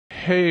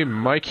Hey,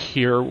 Mike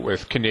here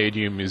with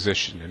Canadian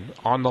Musician, and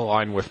on the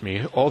line with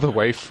me, all the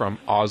way from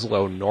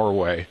Oslo,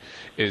 Norway,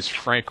 is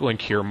Franklin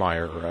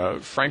Kiermyer.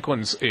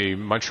 Franklin's a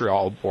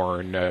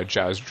Montreal-born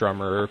jazz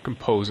drummer,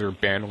 composer,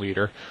 band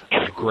leader,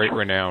 of great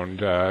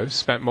renown.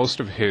 Spent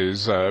most of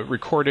his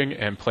recording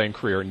and playing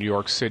career in New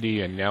York City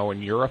and now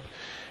in Europe.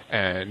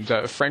 And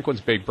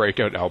Franklin's big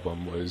breakout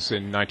album was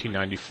in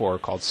 1994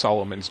 called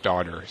Solomon's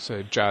Daughter. It's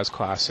a jazz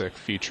classic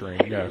featuring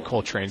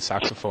Coltrane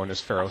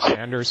saxophonist Pharoah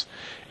Sanders.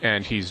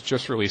 And he's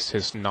just released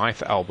his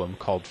 9th album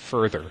called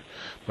Further.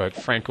 But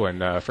Franklin,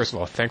 first of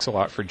all, thanks a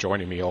lot for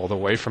joining me all the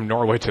way from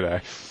Norway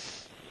today.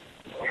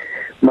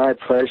 My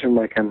pleasure,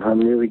 Mike. I'm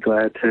really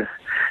glad to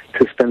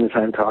spend the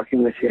time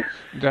talking with you.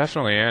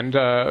 Definitely. And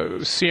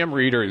CM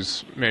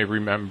readers may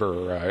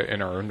remember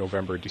in our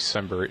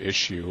November-December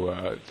issue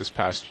this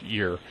past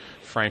year,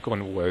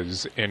 Franklin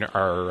was in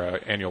our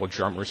annual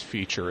Drummers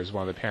feature as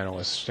one of the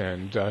panelists.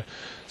 And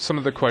some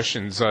of the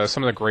questions,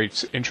 some of the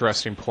great,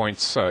 interesting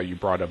points you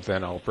brought up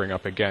then I'll bring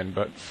up again.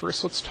 But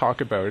first, let's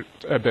talk about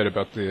a bit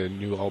about the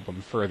new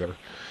album Further.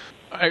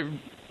 I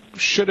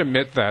should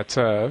admit that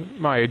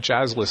my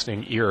jazz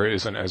listening ear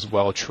isn't as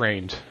well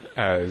trained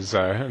as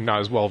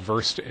not as well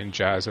versed in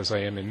jazz as I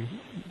am in,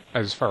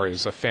 as far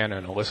as a fan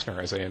and a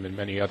listener as I am in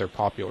many other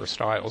popular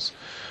styles.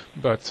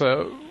 But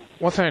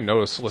one thing I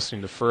noticed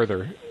listening to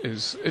Further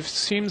is it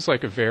seems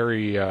like a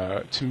very,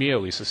 to me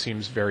at least, it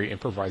seems very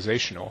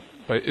improvisational.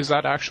 But is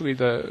that actually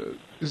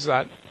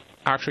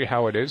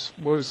how it is?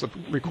 What was the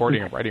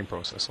recording and writing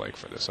process like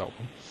for this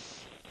album?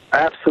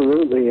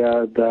 Absolutely.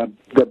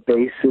 The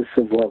basis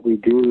of what we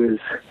do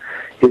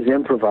is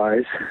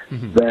improvise.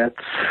 Mm-hmm.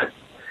 That's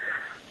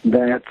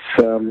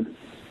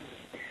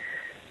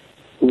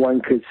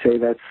one could say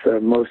that's the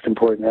most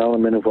important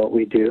element of what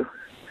we do.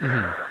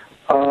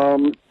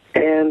 Mm-hmm.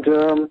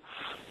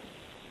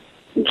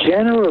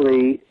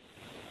 Generally,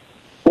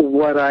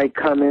 what I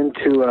come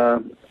into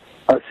a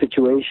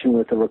situation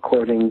with a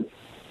recording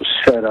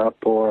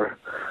setup or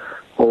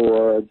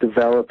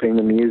developing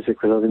the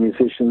music with other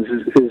musicians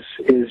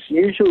is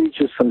usually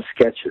just some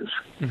sketches,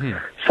 mm-hmm.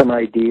 some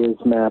ideas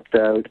mapped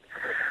out.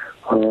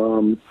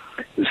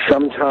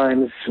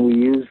 Sometimes we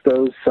use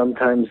those.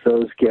 Sometimes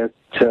those get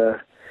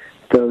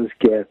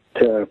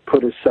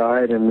put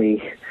aside, and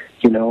we,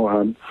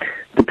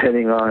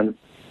 depending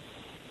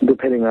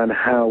on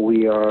how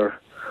we are.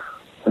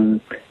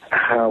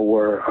 How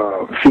we're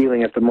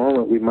feeling at the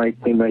moment, we might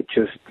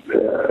just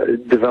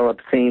develop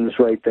themes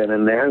right then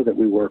and there that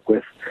we work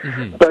with.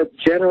 Mm-hmm. But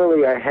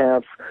generally, I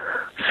have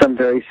some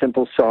very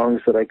simple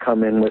songs that I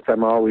come in with.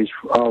 I'm always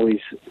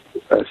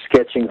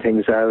sketching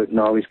things out and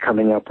always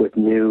coming up with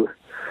new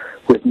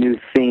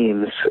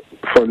themes.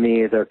 For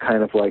me, they're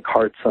kind of like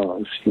heart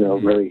songs,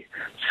 mm-hmm. Very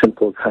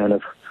simple kind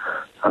of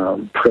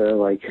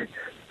prayer-like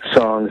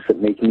songs that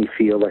make me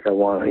feel like I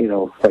want,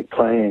 like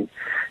playing.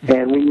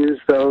 And we use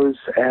those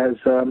as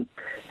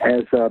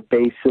a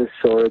basis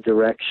or a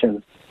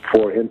direction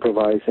for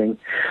improvising.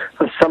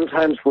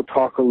 Sometimes we'll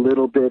talk a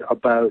little bit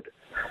about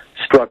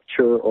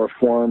structure or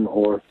form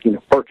or,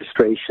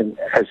 orchestration,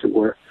 as it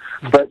were.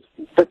 But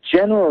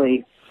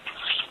generally,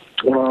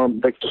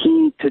 the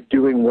key to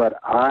doing what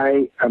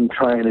I am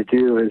trying to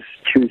do is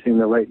choosing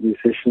the right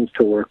musicians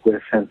to work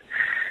with. And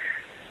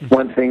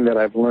one thing that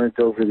I've learned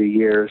over the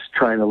years,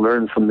 trying to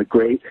learn from the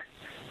great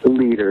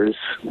leaders,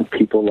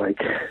 people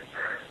like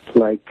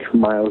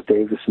Miles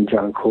Davis and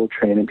John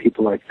Coltrane and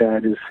people like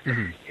that, is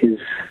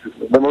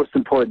the most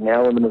important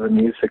element of the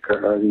music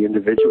are the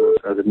individuals,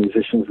 are the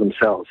musicians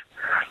themselves.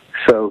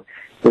 So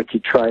what you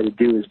try to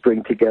do is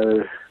bring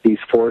together these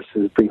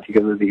forces, bring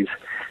together these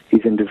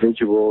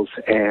individuals,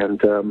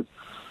 and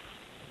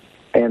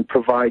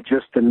provide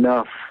just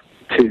enough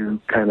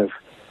to kind of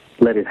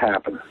let it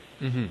happen.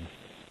 Mm-hmm.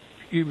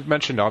 You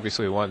mentioned,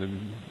 obviously, one of the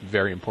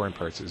very important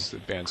parts is the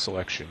band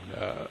selection.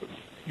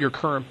 Your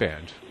current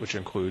band, which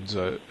includes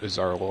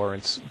Azar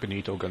Lawrence,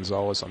 Benito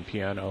Gonzalez on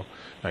piano,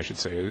 I should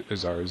say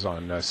Azar is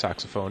on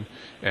saxophone,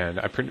 and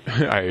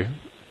I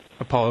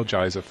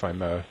apologize if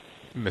I'm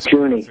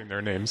mispronouncing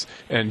their names,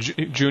 and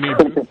Juini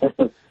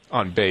Booth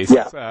on bass.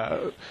 Yeah.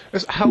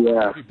 How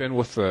long have you been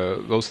with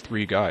those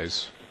three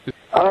guys?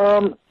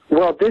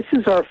 Well, this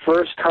is our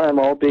first time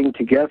all being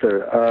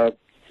together.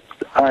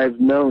 I've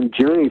known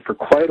Juini for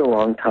quite a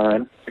long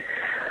time.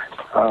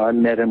 I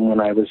met him when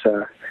I was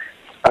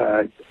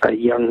a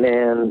young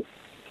man,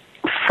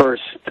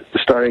 first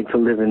starting to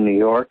live in New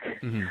York.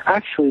 Mm-hmm.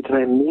 Actually, did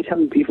I meet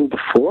him even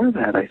before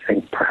that, I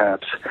think,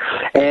 perhaps?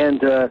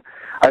 And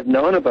I've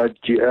known about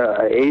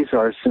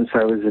Azar since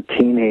I was a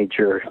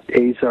teenager.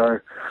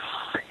 Azar,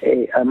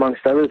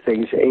 amongst other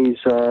things,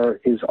 Azar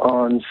is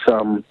on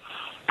some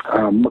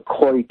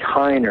McCoy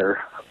Tyner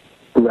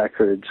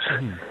records.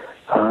 Mm-hmm.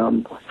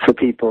 For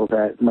people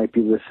that might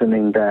be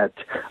listening that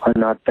are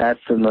not that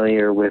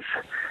familiar with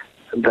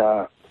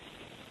the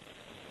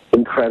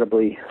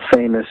incredibly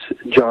famous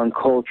John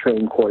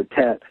Coltrane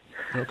Quartet,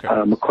 okay.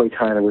 McCoy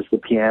Tyner was the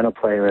piano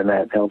player in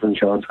that, Elvin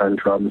Jones on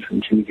drums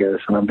and Jimmy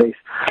Garrison on bass.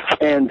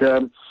 And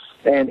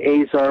and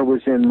Azar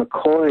was in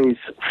McCoy's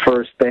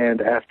first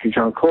band after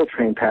John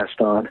Coltrane passed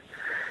on,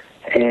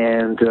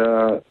 and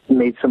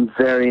made some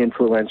very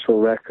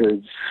influential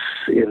records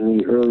in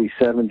the early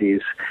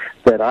 70s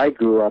that I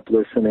grew up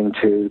listening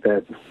to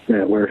that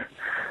were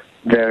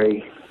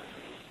very,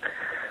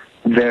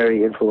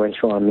 very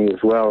influential on me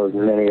as well as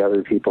many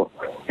other people.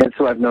 And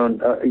so I've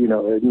known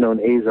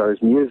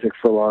Azar's music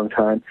for a long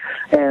time.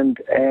 And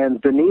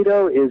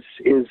Benito is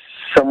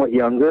somewhat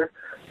younger,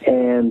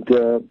 and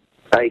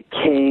I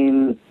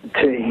came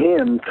to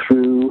him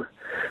through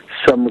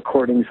some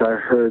recordings I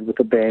heard with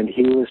the band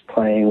he was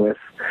playing with,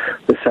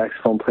 the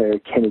saxophone player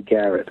Kenny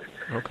Garrett,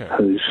 okay,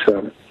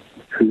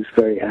 who's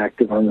very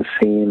active on the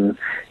scene.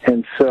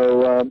 And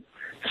so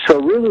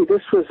really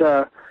this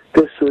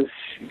was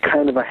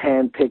kind of a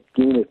hand-picked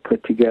unit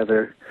put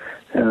together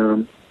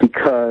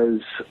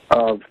because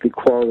of the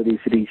qualities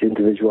that each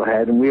individual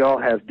had, and we all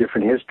have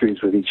different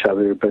histories with each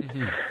other, but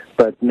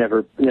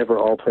never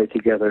all played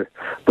together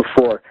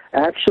before.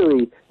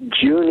 Actually,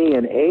 Juini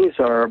and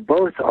Azar are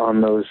both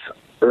on those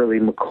early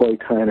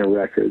McCoy Tyner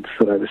records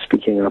that I was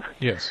speaking of.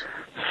 Yes.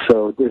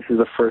 So this is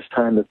the first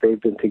time that they've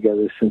been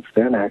together since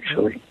then,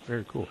 actually. Oh,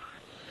 very cool.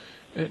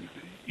 And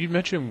you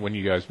mentioned when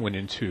you guys went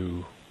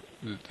into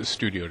the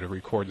studio to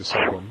record this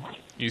album,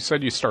 you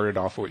said you started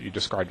off what you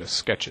described as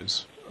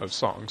sketches of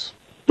songs,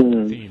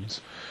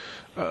 themes.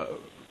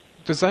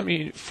 Does that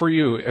mean, for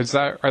you,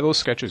 are those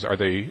sketches, are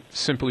they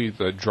simply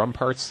the drum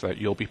parts that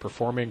you'll be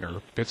performing,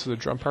 or bits of the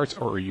drum parts,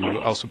 or are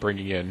you also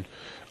bringing in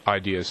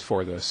ideas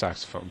for the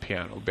saxophone,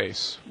 piano,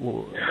 bass?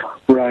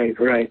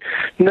 Right.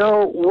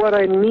 No, what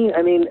I mean,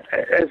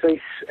 as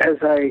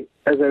I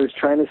was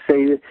trying to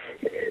say,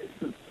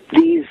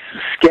 these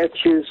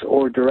sketches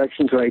or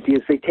directions or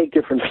ideas, they take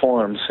different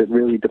forms. It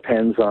really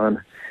depends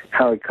on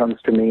how it comes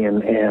to me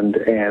and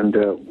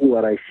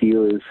what I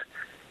feel is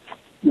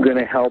going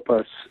to help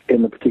us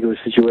in the particular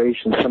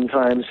situation.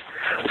 Sometimes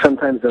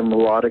they're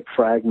melodic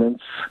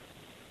fragments.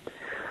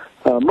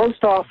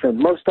 Most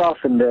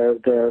often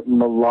they're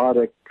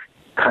melodic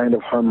kind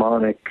of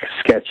harmonic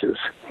sketches.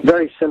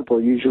 Very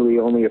simple, usually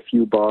only a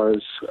few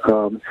bars,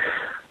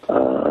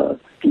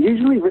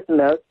 usually written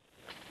out,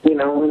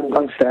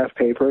 on staff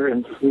paper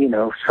and,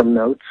 some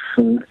notes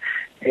and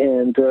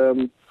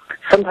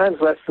sometimes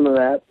less than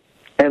that.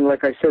 And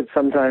like I said,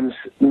 sometimes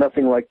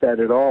nothing like that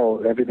at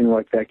all. Everything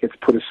like that gets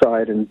put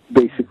aside and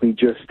basically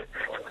just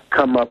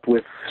come up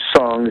with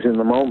songs in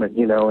the moment,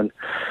 and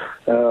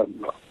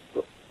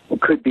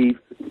it could be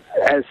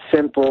as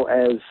simple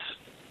as,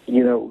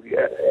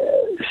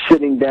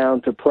 sitting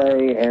down to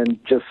play and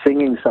just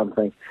singing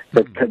something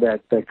that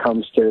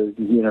comes to,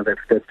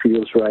 that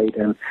feels right,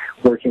 and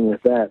working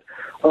with that.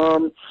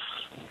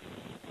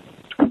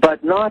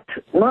 But not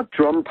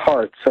drum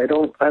parts. I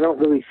don't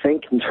really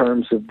think in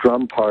terms of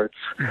drum parts.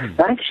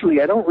 Mm-hmm.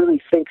 Actually, I don't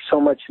really think so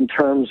much in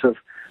terms of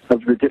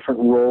the different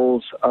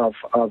roles of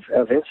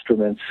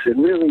instruments. It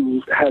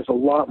really has a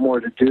lot more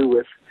to do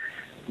with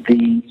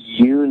the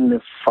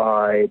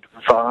unified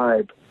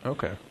vibe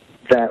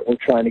that we're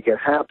trying to get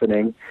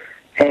happening,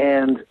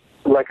 and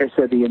like I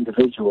said, the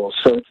individuals.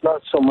 So it's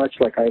not so much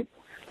like I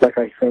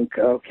think,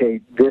 okay,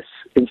 this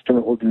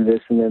instrument will do this,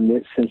 and then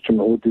this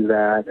instrument will do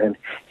that, and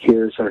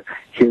here's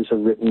a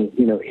written,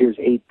 here's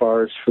 8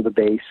 bars for the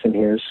bass, and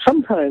here's,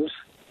 sometimes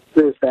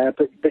there's that,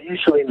 but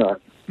usually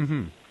not.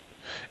 Mm-hmm.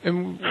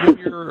 And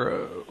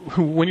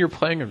when you're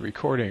playing and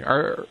recording,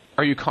 are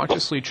you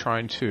consciously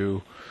trying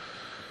to,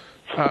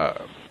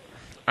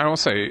 I don't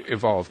say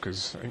evolve,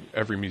 because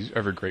every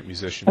great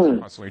musician is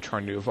constantly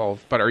trying to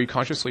evolve, but are you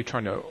consciously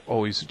trying to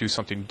always do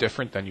something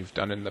different than you've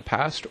done in the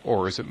past,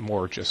 or is it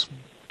more just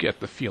get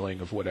the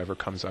feeling of whatever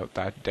comes out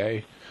that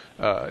day?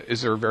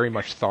 Is there very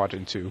much thought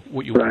into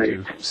what you want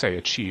to, say,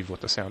 achieve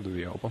with the sound of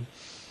the album?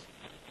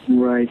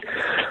 Right.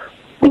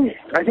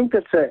 I think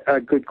that's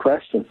a good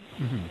question,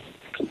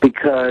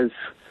 because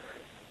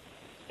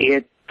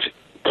it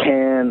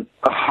can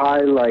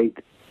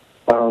highlight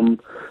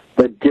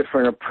the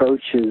different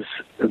approaches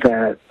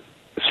that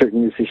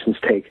certain musicians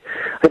take.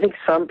 I think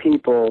some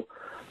people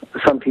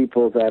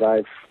that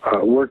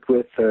I've worked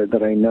with,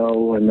 that I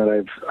know and that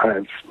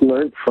I've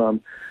learned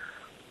from,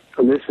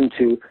 listen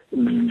to,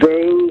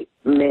 they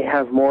may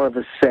have more of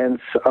a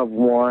sense of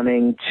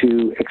wanting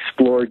to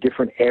explore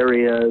different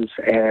areas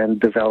and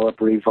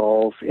develop or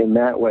evolve in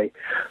that way.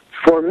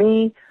 For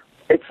me,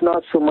 it's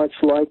not so much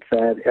like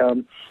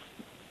that.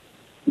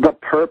 The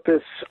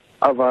purpose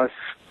of us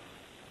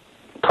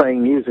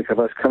playing music, of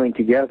us coming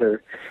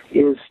together,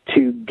 is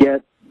to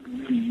get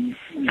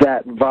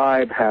that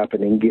vibe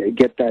happening,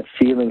 get that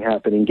feeling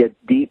happening, get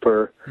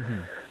deeper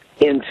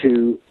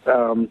into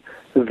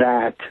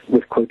that,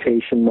 with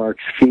quotation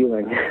marks,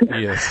 feeling.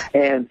 Yes.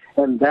 and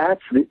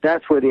that's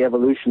where the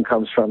evolution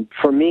comes from.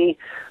 For me,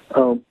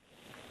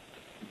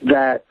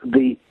 that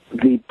the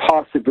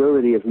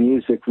possibility of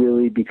music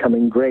really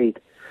becoming great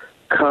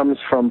comes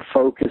from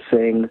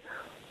focusing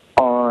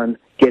on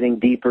getting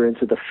deeper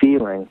into the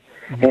feeling,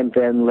 and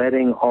then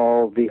letting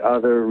all the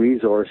other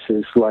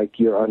resources, like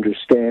your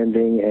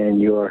understanding and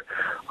your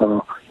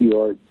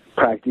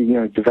practice,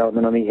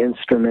 development on the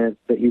instrument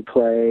that you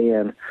play,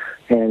 and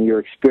your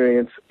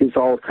experience is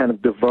all kind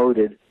of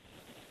devoted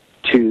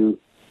to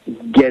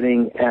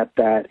getting at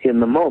that in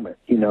the moment,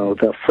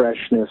 the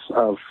freshness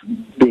of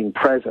being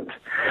present.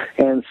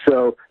 And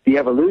so the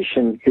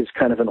evolution is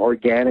kind of an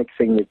organic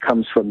thing that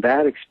comes from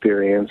that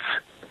experience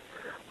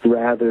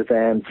rather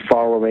than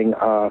following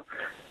a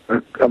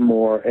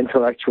more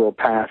intellectual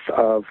path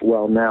of,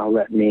 well, now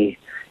let me,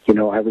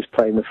 I was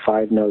playing with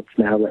 5 notes,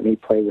 now let me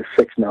play with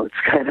 6 notes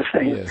kind of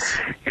thing. Yes.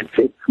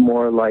 It's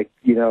more like,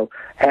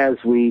 as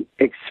we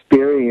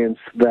experience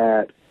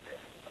that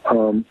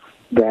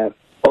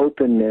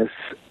openness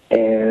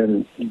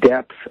and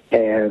depth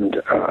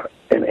and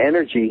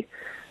energy,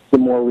 the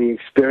more we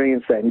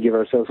experience that and give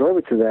ourselves over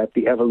to that,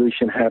 the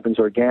evolution happens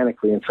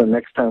organically. And so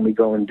next time we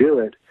go and do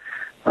it,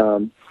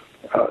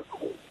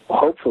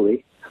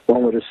 hopefully,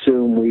 one would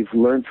assume we've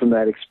learned from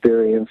that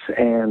experience,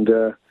 and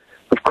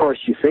of course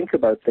you think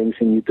about things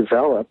and you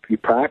develop, you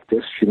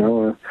practice.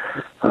 The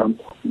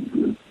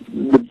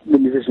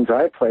musicians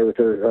I play with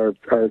are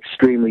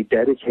extremely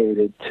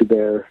dedicated to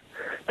their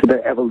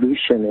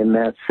evolution in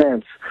that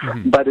sense,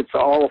 but it's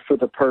all for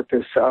the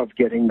purpose of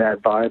getting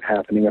that vibe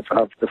happening, of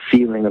the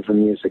feeling of the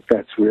music.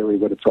 That's really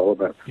what it's all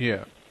about.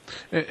 Yeah,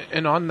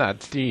 and on that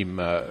theme,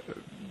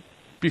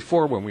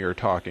 before when we were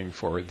talking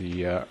for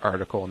the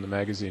article in the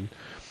magazine,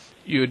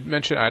 you had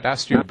mentioned, I'd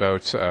asked you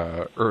about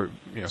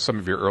some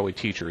of your early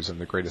teachers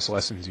and the greatest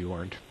lessons you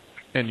learned,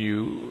 and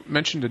you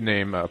mentioned a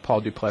name,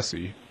 Paul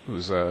Duplessis,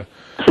 who's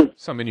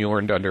someone you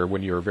learned under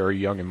when you were very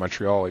young in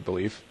Montreal, I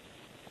believe.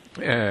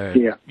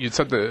 And you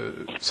said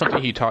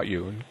something he taught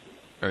you, and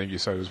I think you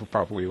said it was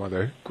probably one of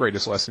the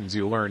greatest lessons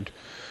you learned,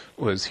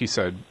 was he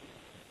said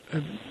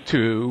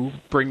to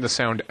bring the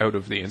sound out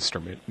of the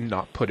instrument,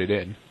 not put it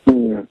in.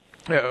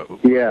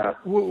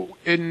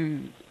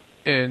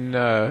 In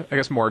I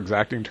guess more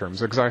exacting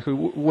terms, exactly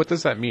what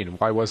does that mean?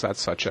 Why was that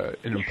such an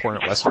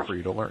important lesson for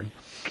you to learn?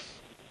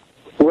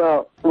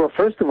 Well,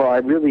 first of all, I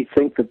really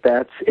think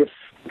that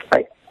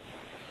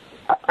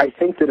I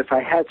think that if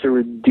I had to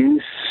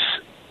reduce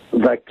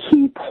the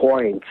key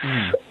points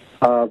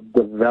of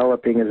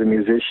developing as a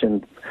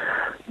musician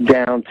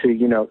down to,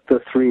 the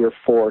 3 or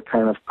 4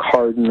 kind of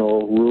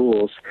cardinal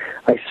rules,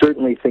 I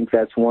certainly think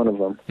that's one of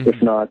them.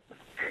 If not,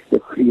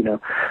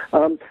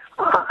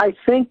 I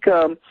think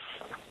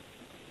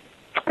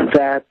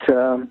that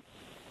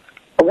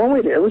one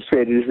way to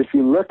illustrate it is if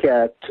you look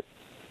at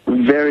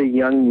very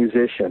young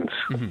musicians,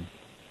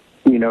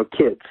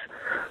 kids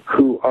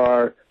who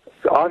are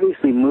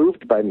obviously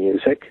moved by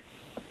music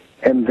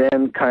and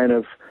then kind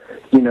of,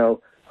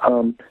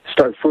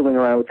 start fooling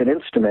around with an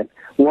instrument,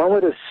 one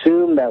would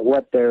assume that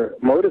what they're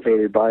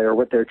motivated by or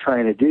what they're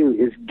trying to do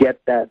is get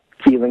that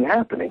feeling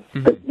happening.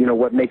 That,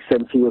 what makes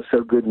them feel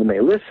so good when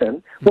they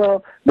listen,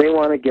 well, they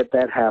want to get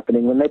that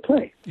happening when they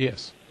play.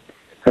 Yes.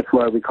 That's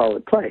why we call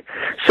it play.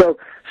 So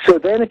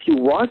then if you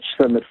watch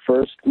them at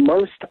first,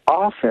 most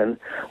often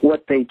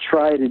what they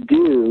try to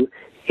do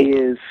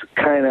is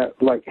kind of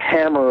like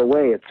hammer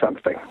away at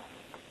something.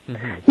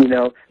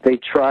 They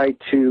try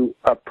to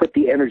put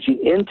the energy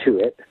into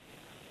it,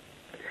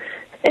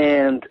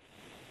 and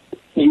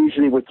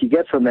usually what you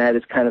get from that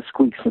is kind of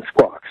squeaks and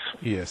squawks.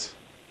 Yes.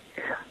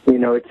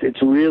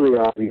 It's really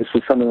obvious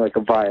with something like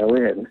a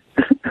violin.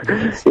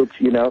 It's,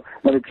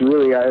 and it's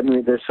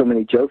really, there's so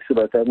many jokes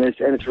about that, and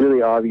it's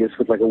really obvious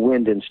with like a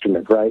wind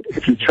instrument, right?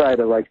 If you try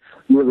to like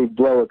really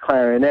blow a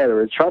clarinet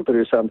or a trumpet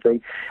or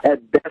something,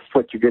 at best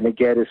what you're going to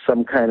get is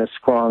some kind of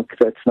squonk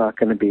that's not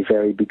going to be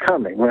very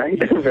becoming,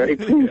 right? Very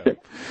pleasing.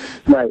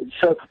 Right.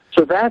 So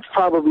that's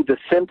probably the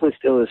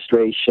simplest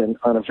illustration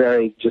on a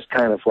very just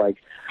kind of like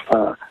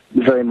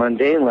very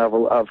mundane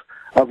level of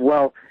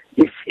well,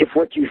 if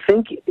what you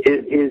think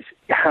is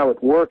how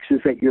it works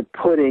is that you're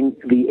putting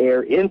the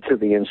air into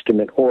the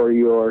instrument or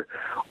you're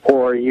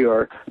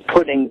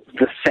putting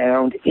the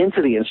sound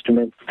into the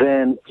instrument,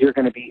 then you're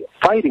going to be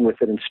fighting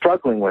with it and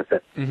struggling with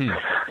it.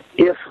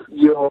 If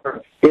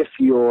your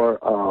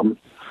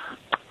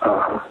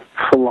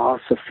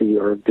philosophy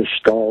or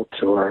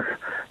gestalt or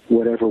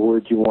whatever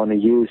word you want to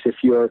use,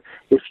 if your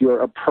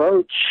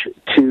approach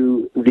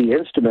to the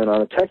instrument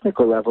on a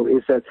technical level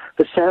is that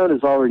the sound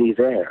is already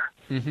there,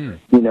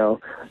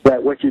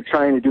 that what you're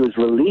trying to do is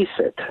release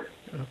it.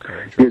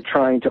 Okay. You're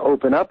trying to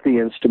open up the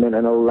instrument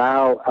and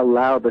allow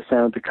the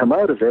sound to come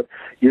out of it.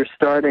 You're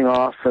starting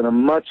off in a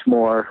much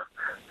more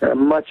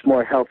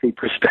healthy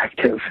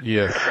perspective.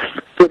 Yes.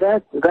 So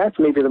that's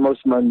maybe the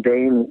most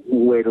mundane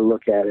way to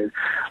look at it.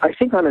 I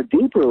think on a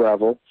deeper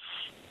level,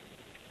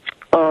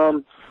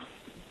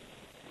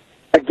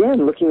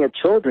 again, looking at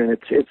children,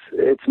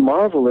 it's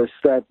marvelous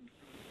that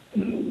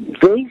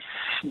they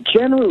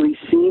generally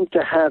seem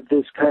to have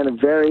this kind of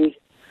very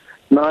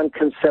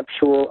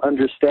non-conceptual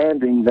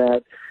understanding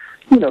that,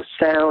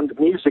 sound,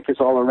 music is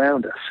all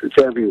around us.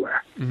 It's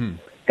everywhere. And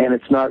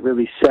it's not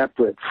really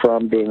separate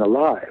from being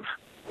alive,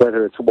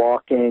 whether it's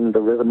walking,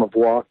 the rhythm of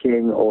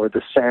walking, or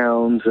the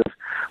sounds of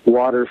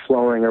water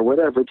flowing or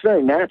whatever. It's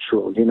very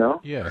natural,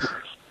 Yes.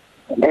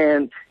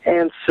 And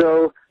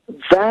so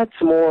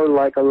that's more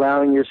like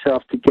allowing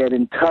yourself to get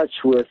in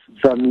touch with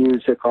the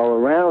music all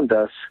around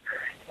us.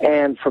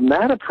 And from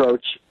that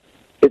approach,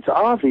 it's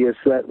obvious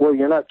that, well,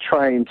 you're not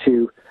trying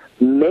to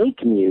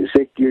make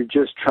music, you're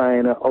just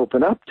trying to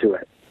open up to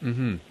it.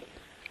 Mm-hmm.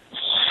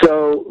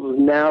 So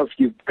now if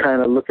you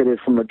kind of look at it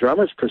from a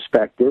drummer's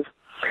perspective,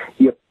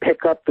 you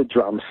pick up the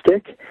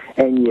drumstick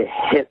and you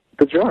hit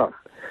the drum.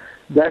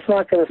 That's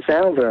not going to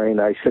sound very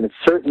nice, and it's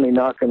certainly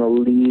not going to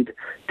lead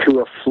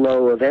to a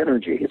flow of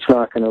energy. It's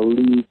not going to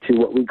lead to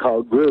what we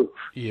call groove.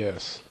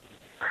 Yes.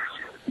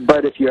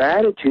 But if your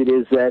attitude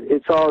is that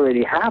it's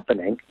already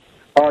happening,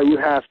 all you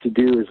have to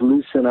do is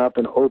loosen up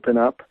and open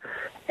up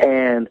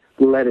and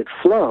let it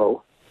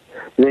flow,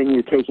 then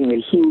you're taking a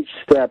huge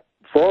step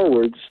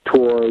forwards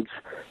towards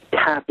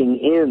tapping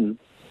in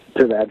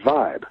to that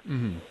vibe.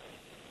 Mm-hmm.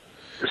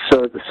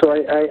 So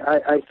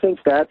I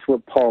think that's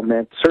what Paul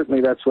meant.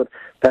 Certainly that's what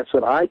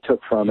I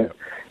took from it,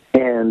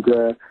 and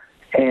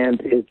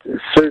it's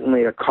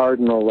certainly a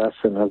cardinal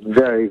lesson. A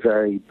very,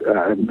 very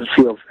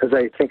feel, as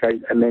I think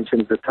I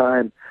mentioned at the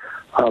time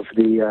of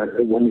the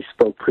when we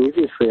spoke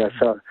previously. I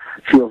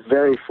feel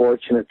very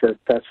fortunate that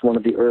that's one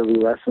of the early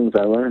lessons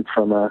I learned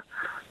from a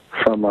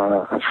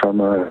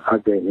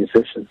great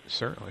musician.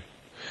 Certainly,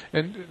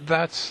 and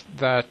that's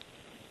that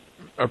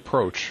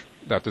approach,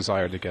 that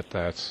desire to get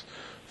that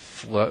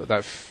flow,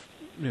 that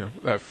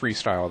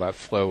freestyle, that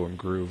flow and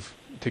groove,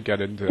 to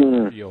get into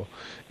the feel.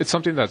 It's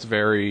something that's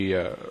very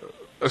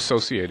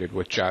associated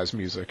with jazz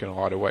music in a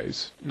lot of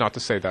ways. Not to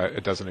say that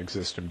it doesn't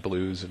exist in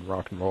blues and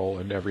rock and roll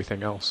and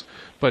everything else,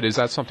 but is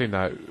that something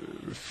that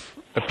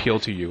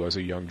appealed to you as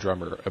a young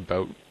drummer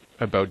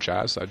about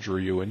jazz, that drew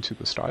you into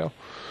the style?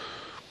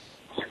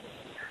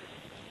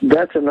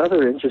 That's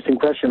another interesting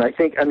question.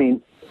 I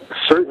mean,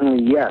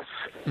 certainly yes,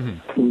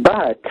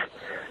 but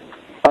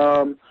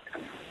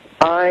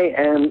I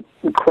am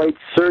quite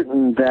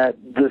certain that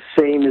the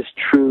same is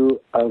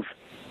true of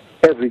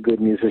every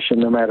good musician,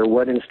 no matter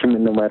what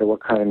instrument, no matter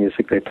what kind of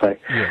music they play.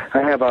 Yeah.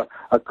 I have a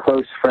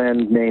close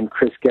friend named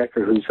Chris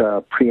Gecker, who's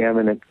a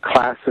preeminent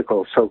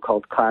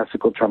so-called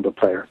classical trumpet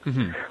player.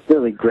 Mm-hmm.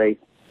 Really great,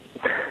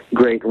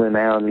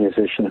 renowned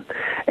musician.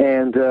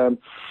 And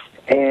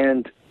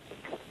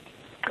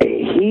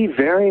he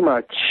very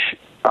much,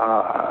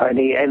 and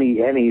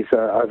he's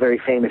a very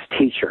famous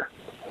teacher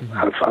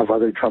of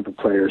other trumpet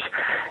players,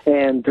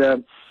 and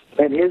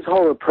his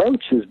whole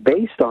approach is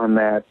based on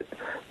that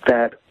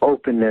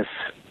openness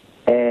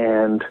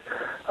and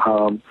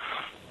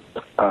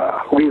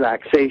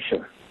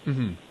relaxation.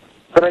 Mm-hmm.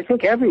 But I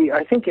think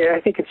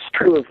it's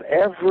true of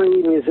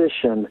every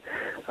musician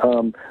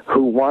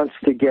who wants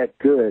to get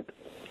good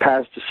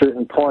past a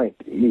certain point.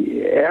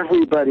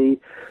 Everybody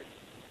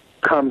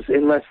comes,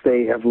 unless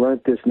they have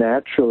learned this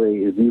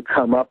naturally, you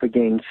come up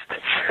against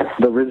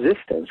the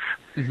resistance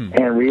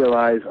and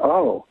realize,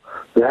 oh,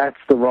 that's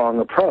the wrong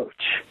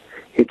approach.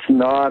 It's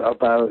not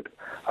about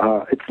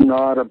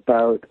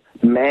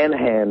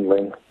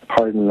manhandling.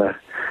 Pardon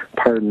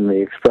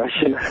the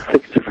expression. I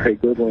think it's a very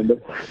good one.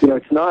 But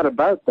it's not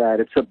about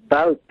that. It's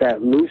about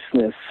that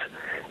looseness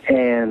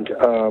and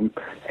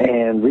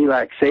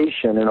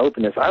relaxation and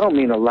openness. I don't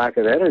mean a lack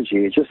of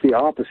energy. It's just the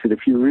opposite.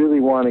 If you really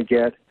want to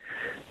get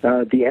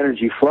the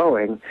energy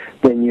flowing,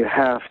 then you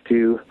have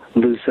to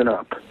loosen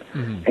up.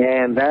 Mm-hmm.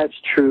 And that's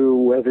true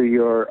whether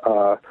you're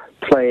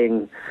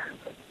playing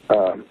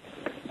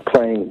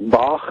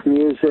Bach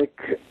music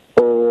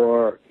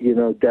or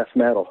death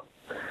metal.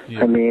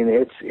 Yeah. I mean,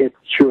 it's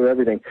true of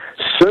everything.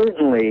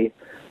 Certainly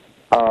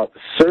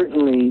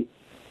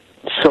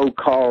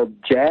so-called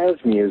jazz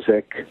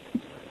music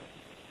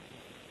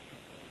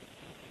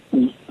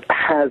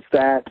has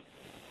that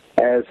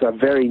as a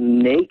very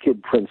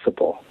naked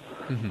principle.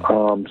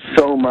 Mm-hmm.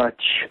 So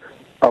much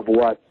of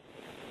what,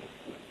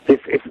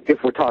 if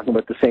we're talking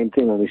about the same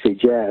thing when we say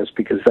jazz,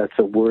 because that's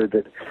a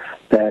word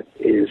that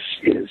is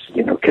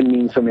can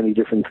mean so many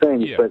different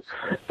things. Yes.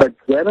 But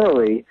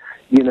generally,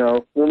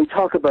 when we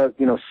talk about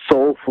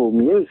soulful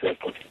music,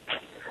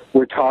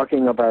 we're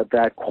talking about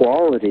that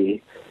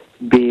quality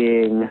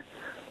being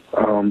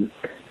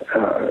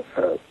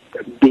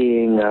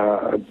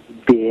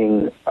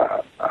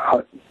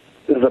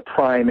the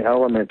prime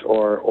element,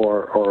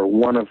 or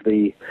one of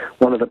the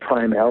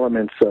prime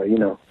elements.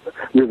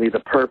 Really the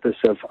purpose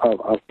of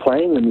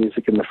playing the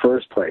music in the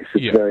first place.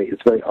 It's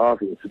very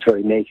obvious. It's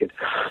very naked.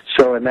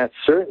 So, and that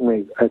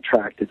certainly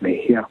attracted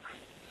me. Yeah.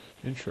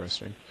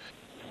 Interesting.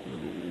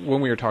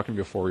 When we were talking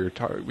before,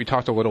 we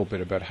talked a little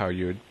bit about how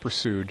you had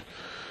pursued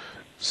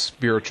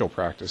spiritual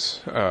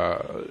practice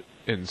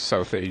in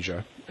South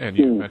Asia, and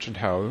you mentioned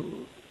how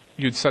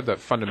you'd said that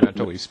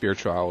fundamentally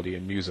spirituality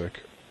and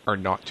music are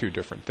not two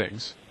different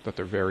things, that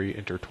they're very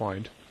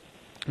intertwined,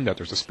 and that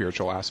there's a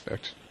spiritual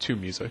aspect to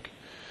music,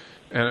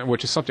 and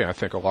which is something I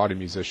think a lot of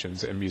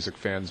musicians and music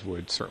fans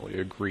would certainly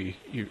agree.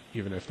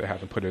 Even if they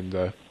haven't put in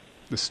the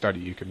study,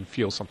 you can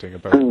feel something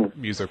about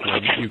music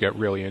when you get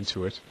really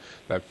into it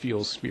that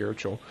feels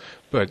spiritual.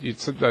 But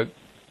it's that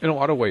in a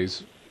lot of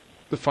ways,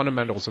 the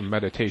fundamentals of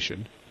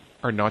meditation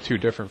are not too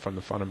different from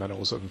the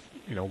fundamentals of,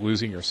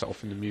 losing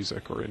yourself in the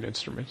music or an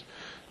instrument.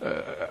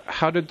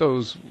 How did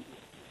those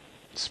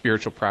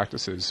spiritual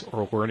practices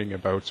or learning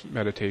about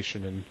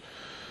meditation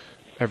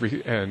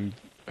and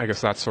I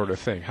guess that sort of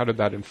thing, how did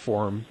that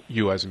inform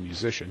you as a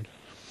musician?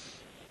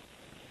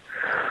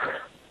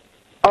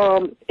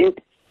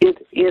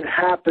 It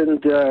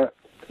happened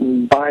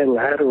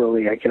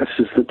bilaterally, I guess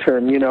is the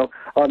term.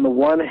 On the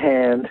one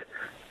hand,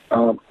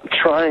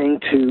 trying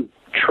to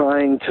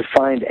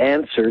find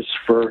answers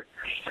for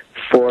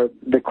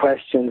the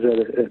questions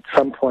that at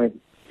some point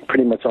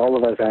pretty much all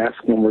of us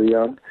asked when we're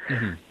young.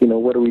 Mm-hmm.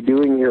 What are we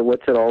doing here?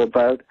 What's it all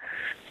about?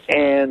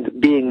 And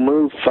being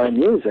moved by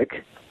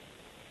music,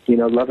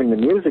 loving the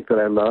music that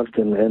I loved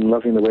and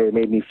loving the way it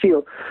made me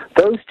feel.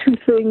 Those two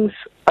things,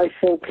 I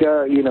think,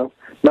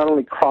 not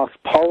only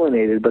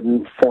cross-pollinated but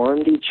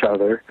informed each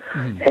other,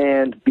 mm-hmm.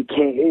 and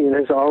it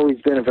has always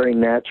been a very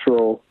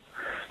natural.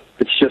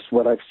 It's just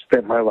what I've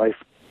spent my life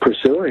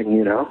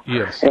pursuing,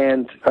 Yes.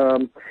 And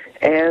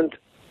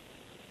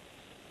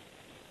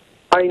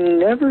I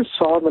never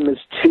saw them as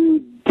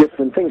two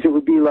different things. It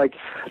would be like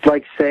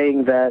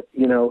saying that,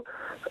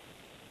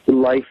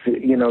 life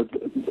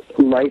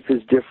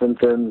is different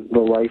than the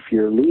life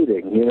you're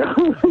leading,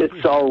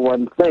 It's all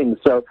one thing.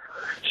 So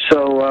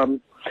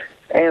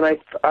and I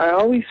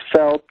always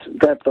felt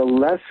that the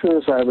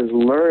lessons I was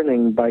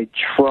learning by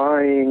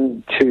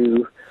trying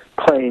to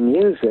play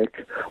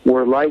music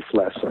were life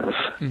lessons.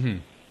 Mm-hmm.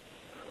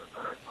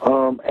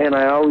 And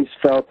I always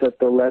felt that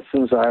the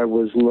lessons I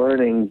was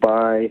learning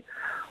by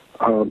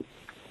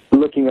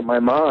looking at my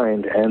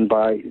mind and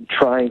by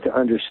trying to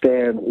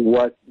understand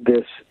what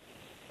this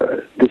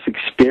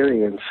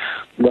experience,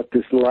 what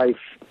this life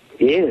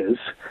is,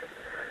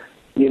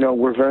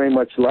 were very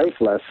much life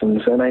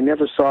lessons, and I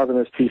never saw them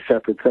as two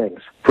separate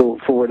things. For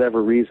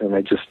whatever reason,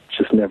 I just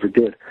never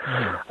did.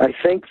 Mm-hmm. I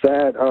think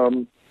that,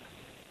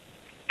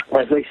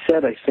 as I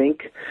said, I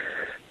think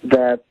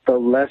that the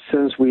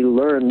lessons we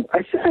learn,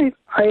 I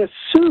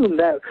assume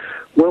that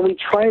when we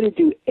try to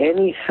do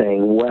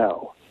anything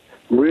well,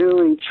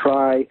 really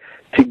try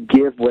to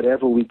give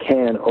whatever we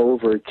can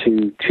over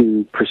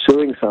to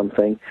pursuing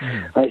something,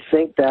 mm-hmm. I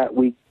think that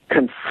we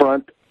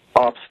confront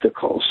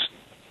obstacles.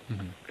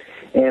 Mm-hmm.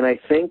 And I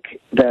think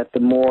that the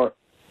more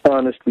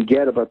honest we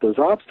get about those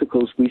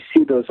obstacles, we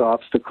see those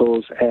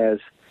obstacles as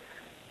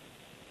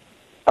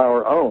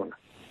our own,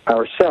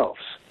 ourselves.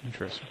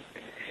 Interesting.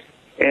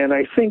 And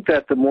I think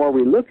that the more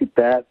we look at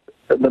that,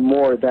 the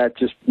more that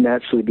just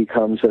naturally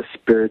becomes a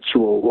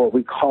spiritual, what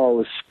we call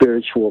a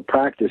spiritual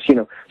practice.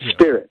 Yeah.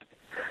 Spirit.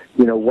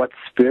 What's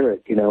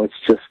spirit? It's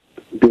just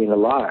being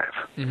alive.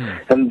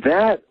 Mm-hmm. And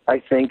that, I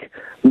think,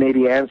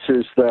 maybe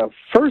answers the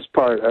first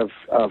part of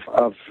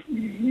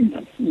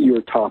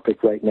your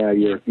topic right now,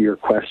 your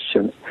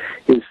question,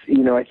 is,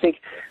 I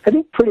think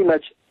pretty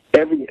much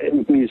every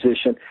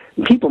musician,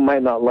 people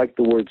might not like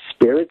the word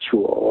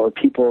spiritual, or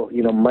people,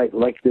 might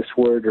like this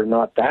word or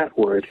not that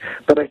word,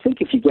 but I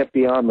think if you get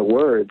beyond the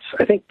words,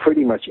 I think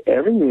pretty much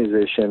every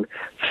musician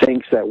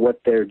thinks that what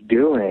they're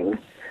doing,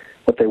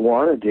 what they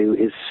want to do,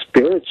 is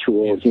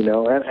spiritual, yes.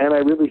 And I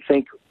really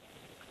think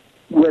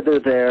whether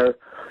they're,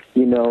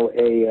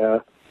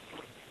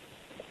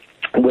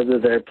 whether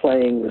they're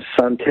playing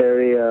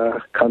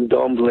Santeria,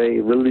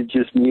 Candomblé,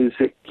 religious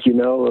music,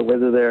 or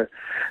whether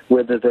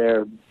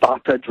they're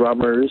bata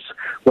drummers,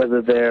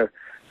 whether they're,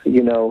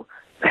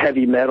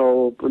 heavy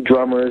metal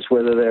drummers,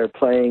 whether they're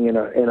playing in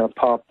a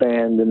pop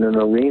band in an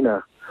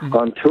arena, mm-hmm.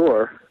 on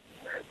tour,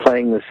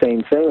 playing the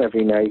same thing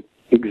every night,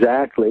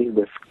 exactly,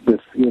 with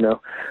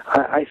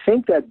I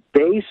think that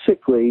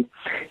basically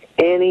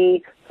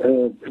any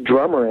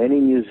drummer, any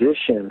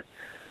musician,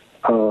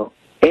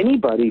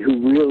 anybody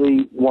who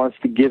really wants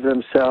to give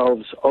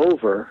themselves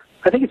over,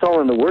 I think it's all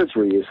in the words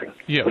we're using.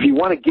 Yeah. If you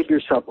want to give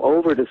yourself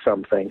over to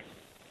something,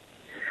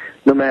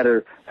 no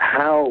matter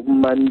how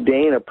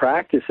mundane a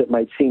practice it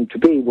might seem to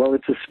be, well,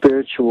 it's a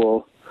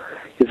spiritual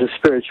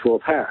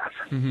path.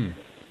 Mm-hmm.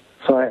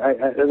 So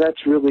I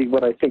that's really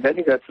what I think. I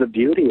think that's the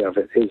beauty of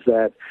it, is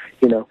that,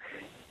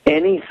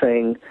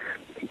 anything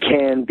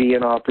can be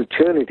an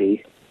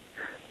opportunity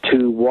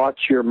to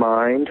watch your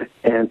mind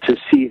and to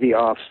see the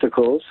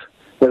obstacles.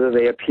 Whether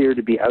they appear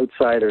to be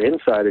outside or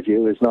inside of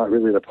you is not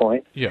really the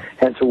point. Yeah.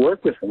 And to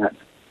work with that.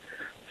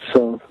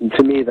 So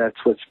to me,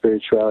 that's what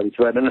spirituality is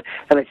about. And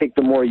I think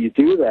the more you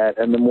do that,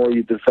 and the more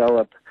you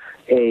develop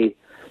a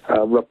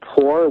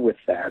rapport with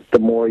that, the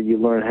more you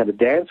learn how to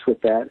dance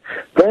with that,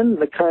 then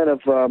the kind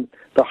of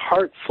the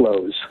heart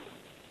flows.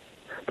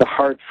 The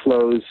heart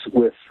flows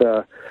with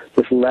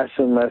less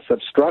and less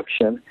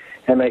obstruction,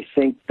 and I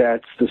think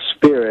that's the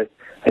spirit.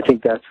 I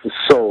think that's the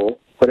soul,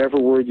 whatever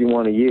word you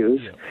want to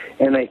use,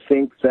 yeah. And I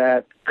think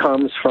that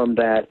comes from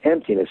that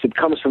emptiness. It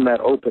comes from that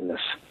openness.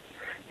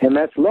 And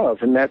that's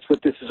love, and that's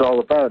what this is all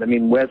about. I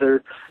mean,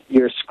 whether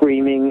you're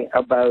screaming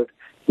about,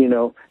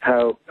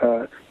 how,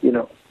 I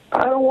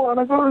don't want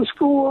to go to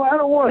school, I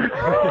don't want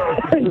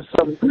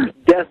some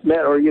death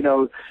metal, or,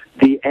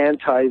 the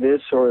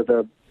anti-this or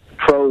the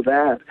pro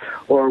that,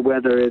 or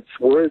whether it's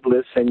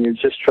wordless and you're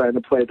just trying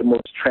to play the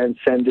most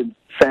transcendent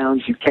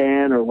sounds you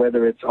can, or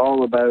whether it's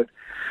all about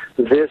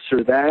this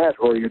or that,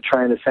 or you're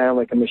trying to sound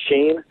like a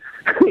machine,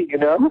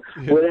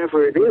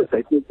 whatever it is,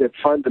 I think that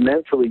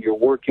fundamentally you're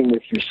working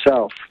with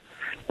yourself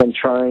and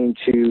trying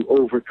to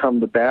overcome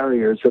the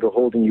barriers that are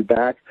holding you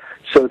back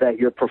so that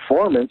your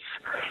performance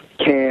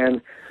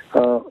can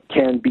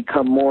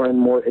become more and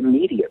more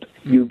immediate.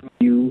 You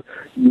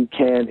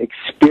can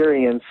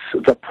experience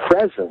the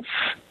present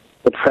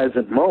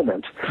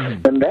moment,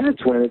 and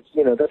that's when it's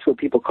that's what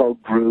people call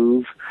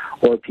groove,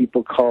 or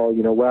people call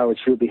wow,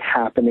 it's really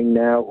happening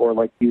now, or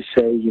like you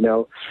say,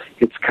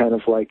 it's kind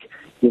of like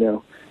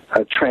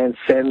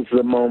transcends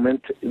the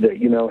moment, that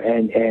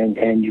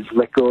and you've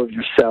let go of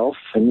yourself,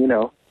 and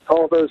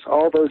all those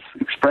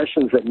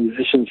expressions that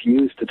musicians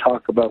use to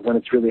talk about when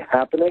it's really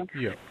happening.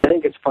 Yeah. I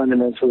think it's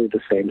fundamentally the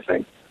same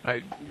thing.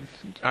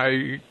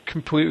 I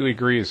completely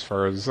agree. As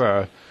far as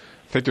I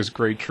think there's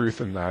great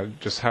truth in that.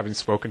 Just having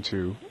spoken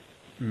to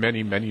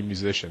many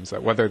musicians,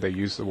 that whether they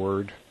use the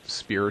word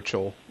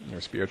spiritual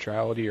or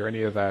spirituality or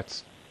any of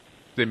that,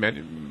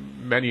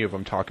 many of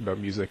them talk about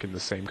music in the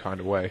same kind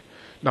of way.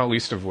 Not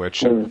least of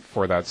which,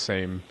 for that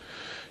same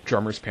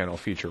drummers panel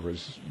feature,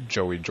 was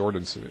Joey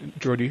Jordison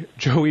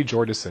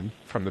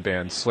from the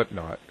band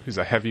Slipknot, who's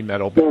a heavy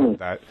metal band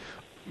that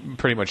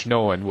pretty much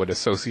no one would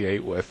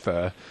associate with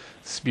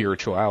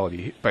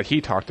spirituality, but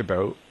he talked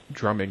about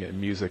drumming and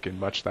music in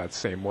much that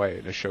same way,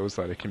 and it shows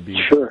that it can be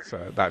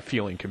that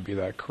feeling can be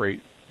that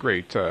great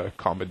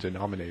common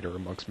denominator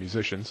amongst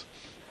musicians.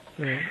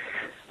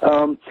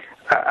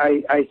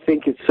 I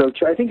think it's so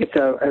true. I think it's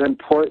an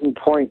important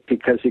point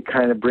because it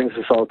kind of brings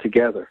us all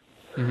together.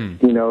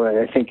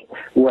 I think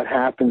what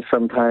happens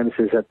sometimes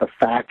is that the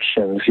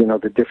factions,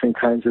 the different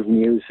kinds of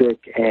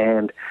music,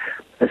 and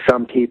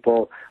some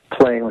people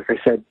playing, like I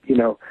said,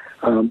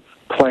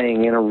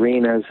 playing in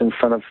arenas in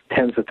front of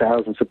tens of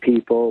thousands of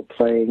people,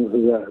 playing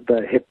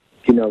the hip,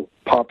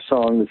 pop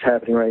song that's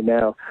happening right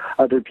now.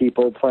 Other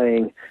people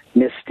playing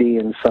Misty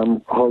in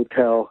some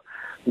hotel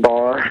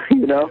bar,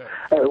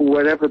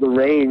 whatever the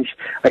range.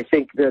 I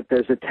think that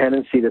there's a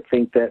tendency to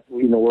think that,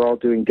 we're all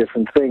doing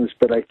different things.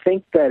 But I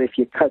think that if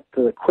you cut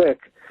to the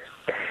quick,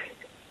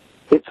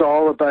 it's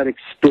all about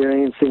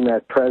experiencing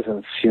that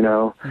presence,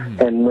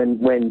 And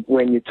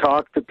when you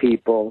talk to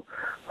people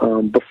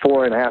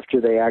before and after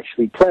they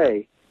actually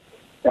play,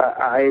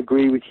 I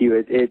agree with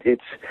you.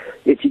 It's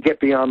if you get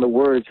beyond the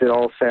words, it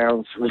all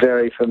sounds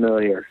very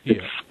familiar. Yeah.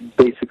 It's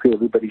basically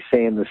everybody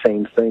saying the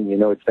same thing.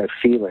 It's that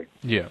feeling.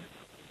 Yeah.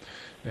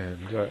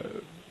 And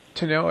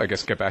to now, I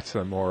guess, get back to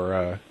the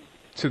more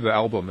to the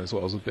album as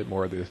well as a bit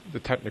more of the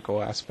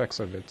technical aspects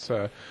of it.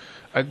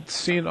 I'd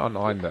seen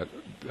online that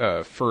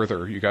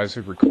Further, you guys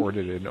have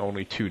recorded in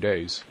only 2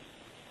 days,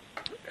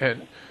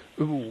 and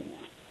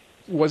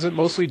was it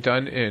mostly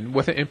done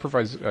with an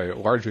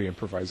largely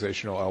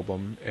improvisational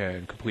album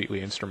and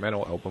completely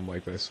instrumental album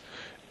like this?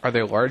 Are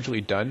they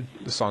the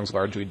songs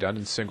largely done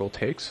in single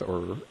takes,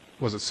 or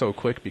was it so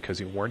quick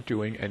because you weren't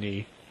doing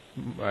any?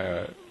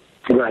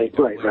 Right.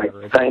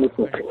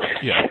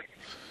 Yeah.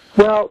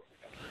 Well,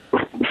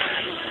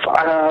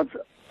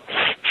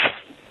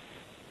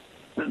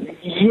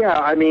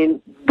 I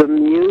mean, the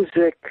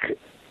music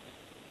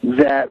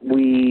that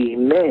we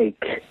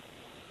make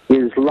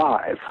is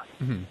live.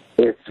 Mm-hmm.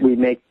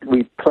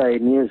 We play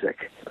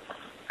music,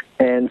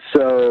 and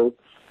so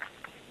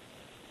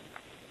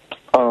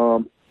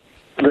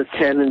the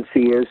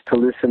tendency is to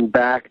listen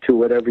back to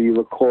whatever you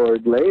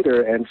record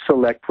later and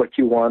select what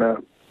you want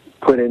to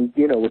put in,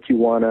 what you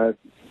want to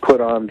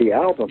put on the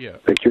album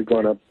that you're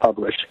going to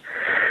publish.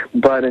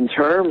 But in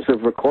terms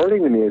of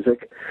recording the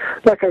music,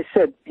 like I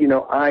said,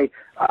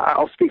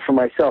 I'll speak for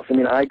myself. I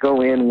mean, I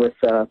go in with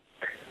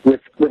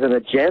an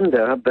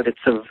agenda, but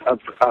it's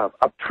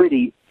a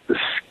pretty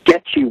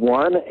sketchy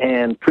one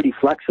and pretty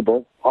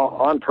flexible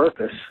on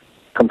purpose,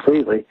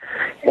 completely,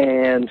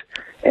 and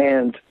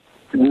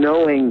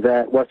knowing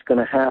that what's going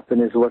to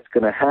happen is what's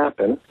going to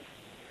happen,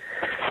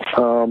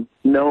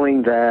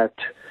 knowing that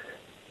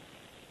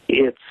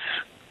it's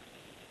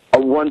a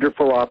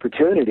wonderful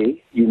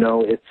opportunity.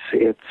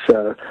 It's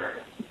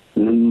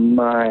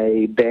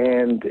my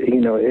band.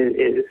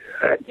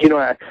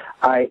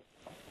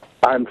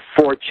 I'm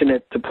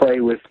fortunate to play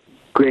with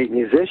great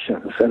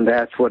musicians, and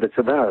that's what it's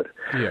about.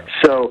 Yeah.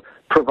 So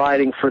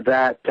providing for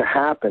that to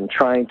happen,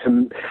 trying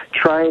to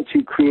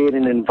create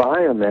an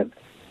environment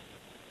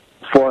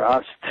for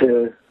us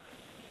to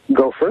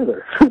go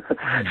further.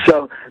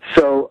 So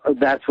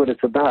that's what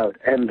it's about.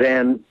 And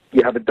then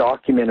you have a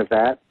document of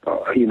that,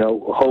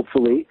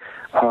 hopefully,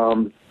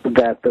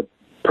 that the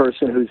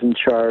person who's in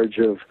charge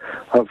of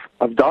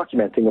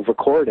documenting, of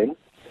recording,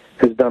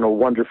 has done a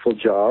wonderful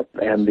job,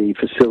 and the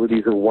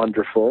facilities are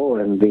wonderful,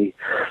 and the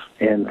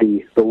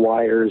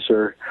wires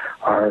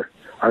are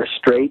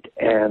straight,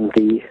 and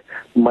the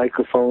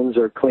microphones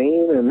are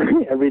clean,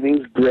 and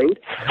everything's great,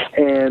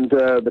 and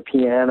the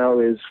piano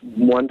is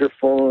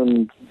wonderful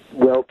and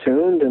well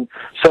tuned, and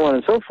so on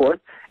and so forth.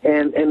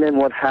 And then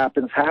what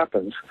happens.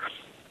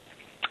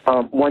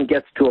 one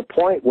gets to a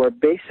point where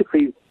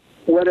basically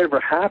whatever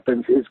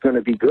happens is going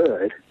to be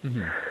good,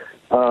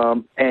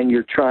 and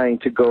you're trying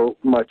to go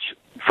much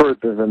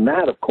further than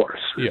that, of course.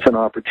 Yeah. It's an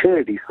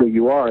opportunity. So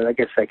you are, and I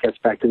guess that gets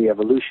back to the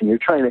evolution. You're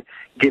trying to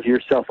give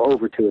yourself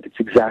over to it. It's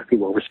exactly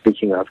what we're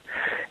speaking of.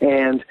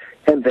 And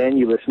then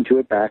you listen to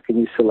it back and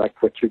you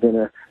select what you're going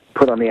to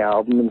put on the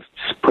album and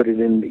put it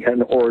in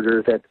an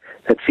order that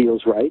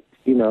feels right,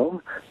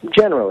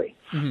 generally.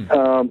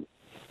 So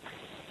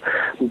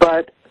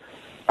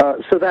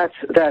that's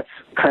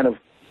kind of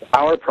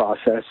our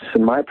process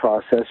and my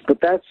process, but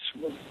that's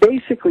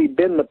basically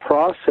been the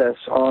process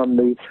on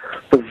the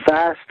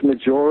vast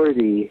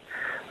majority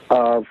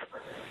of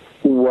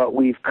what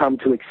we've come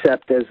to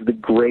accept as the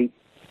great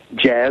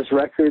jazz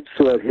records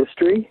throughout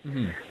history.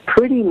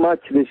 Pretty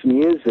much this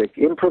music,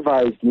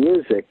 improvised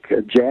music,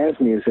 jazz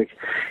music,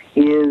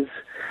 is,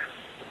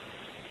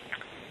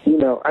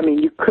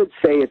 you could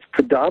say it's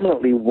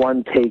predominantly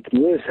one-take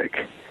music.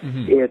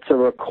 It's a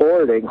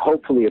recording,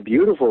 hopefully a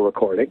beautiful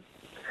recording,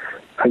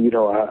 a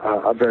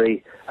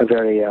very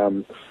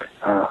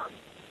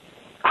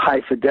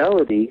high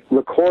fidelity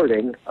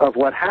recording of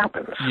what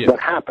happens, what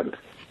happened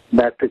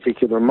that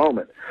particular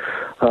moment.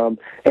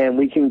 And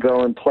we can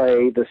go and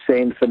play the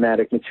same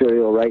thematic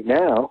material right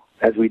now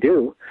as we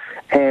do,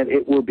 and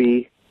it will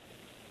be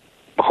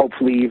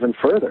hopefully even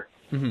further.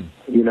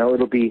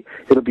 It'll be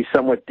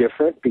somewhat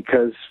different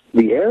because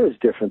the air is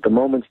different, the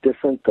moment's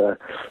different, the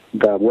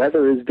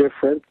weather is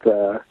different,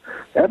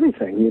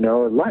 everything, in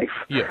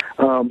life.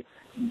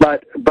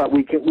 But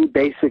we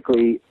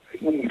basically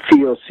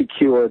feel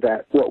secure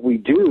that what we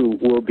do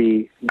will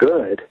be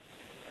good.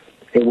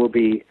 It will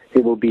be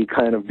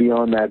kind of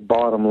beyond that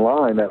bottom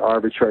line, that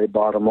arbitrary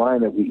bottom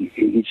line that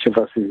each of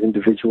us as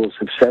individuals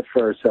have set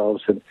for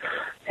ourselves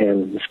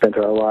and spent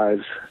our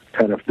lives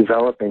kind of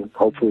developing,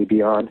 hopefully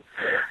beyond.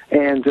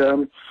 And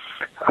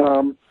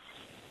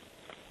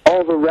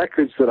all the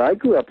records that I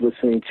grew up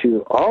listening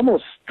to,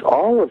 almost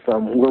all of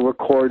them were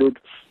recorded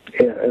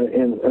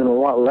in a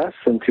lot less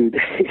than 2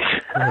 days,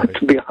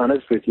 to be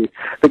honest with you.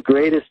 The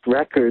greatest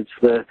records,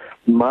 the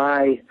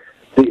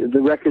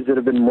records that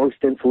have been most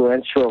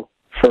influential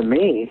for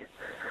me,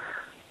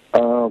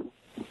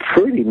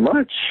 pretty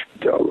much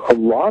a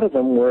lot of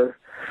them were,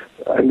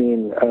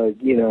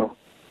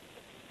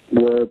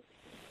 were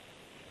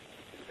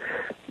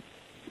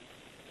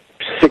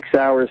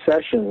 6-hour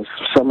sessions,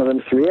 some of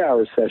them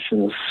 3-hour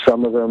sessions,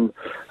 some of them,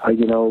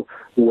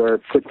 were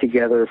put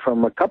together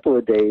from a couple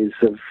of days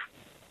of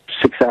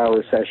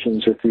 6-hour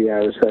sessions or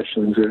 3-hour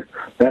sessions.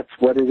 That's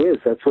what it is.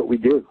 That's what we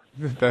do.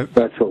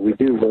 That's what we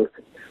do.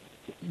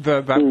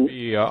 That would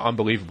be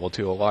unbelievable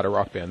to a lot of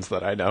rock bands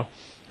that I know.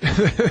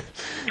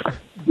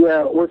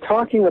 Yeah, we're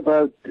talking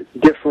about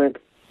different.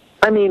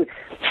 To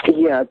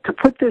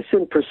put this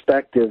in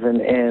perspective,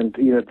 and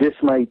this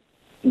might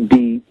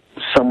be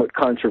somewhat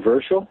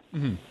controversial.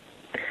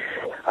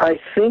 I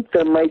think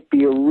there might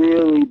be a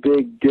really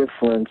big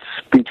difference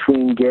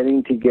between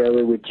getting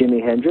together with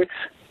Jimi Hendrix,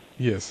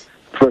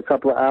 for a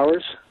couple of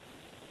hours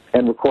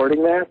and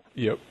recording that,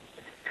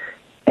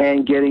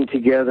 and getting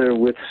together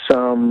with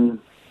some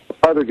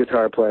other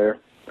guitar player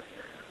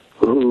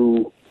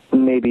who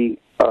maybe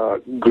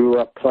grew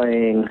up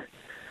playing.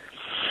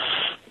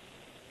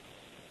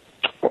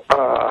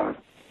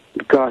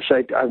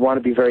 I want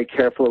to be very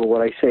careful of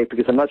what I say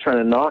because I'm not trying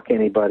to knock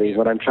anybody.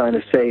 What I'm trying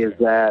to say is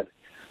that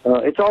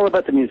it's all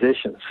about the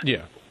musicians.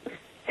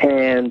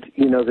 And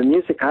the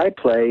music I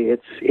play,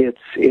 it's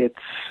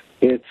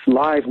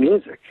live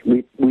music.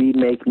 We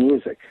make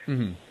music.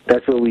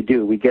 That's what we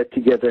do. We get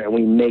together and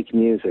we make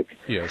music.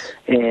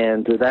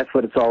 And that's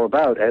what it's all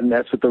about, and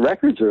that's what the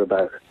records are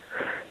about.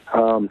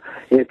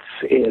 That's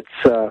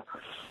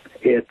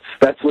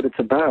what it's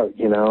about,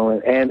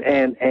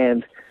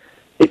 and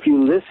if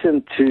you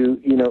listen to,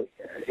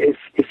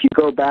 if you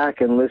go back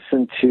and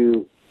listen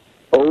to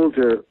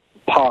older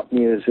pop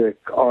music,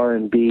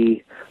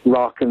 R&B,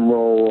 rock and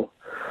roll,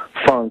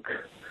 funk,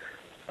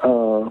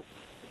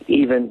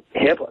 even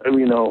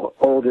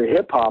older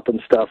hip hop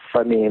and stuff.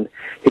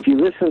 If you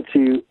listen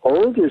to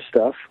older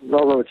stuff,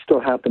 although it's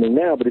still happening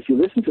now, but if you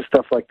listen to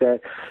stuff like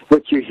that,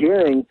 what you're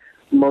hearing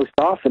most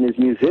often is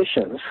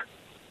musicians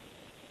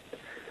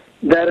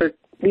that are,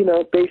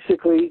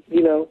 basically,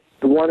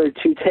 one or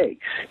two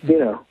takes,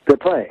 they're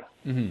playing.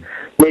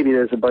 Maybe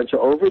there's a bunch of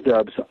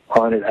overdubs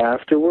on it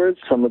afterwards,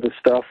 some of the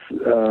stuff,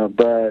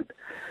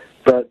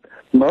 but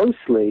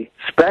mostly,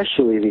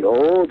 especially the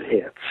old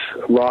hits,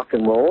 rock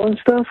and roll and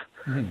stuff,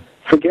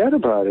 forget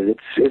about it.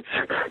 It's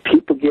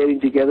people getting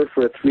together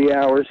for a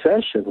 3-hour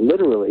session,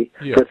 literally.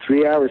 For a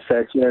 3-hour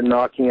session, they're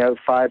knocking out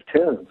 5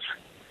 tunes.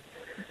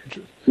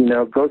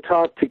 Go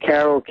talk to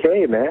Carol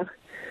Kay, man.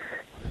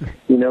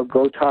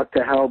 Go talk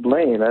to Hal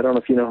Blaine. I don't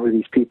know if you know who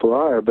these people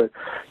are, but,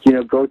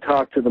 go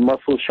talk to the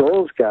Muscle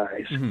Shoals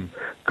guys.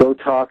 Go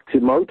talk to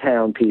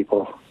Motown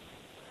people.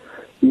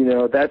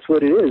 That's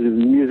what it is,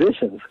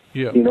 musicians,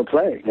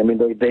 playing.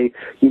 They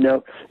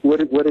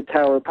what did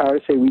Tower of Power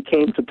say? We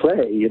came to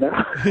play,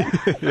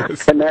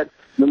 And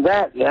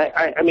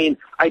I mean,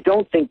 I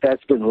don't think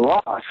that's been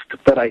lost,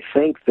 but I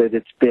think that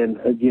it's been,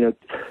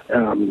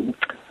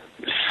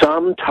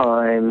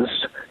 sometimes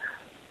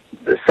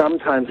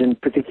in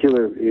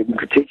particular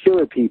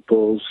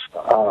people's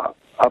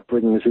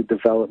upbringings or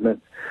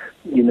development,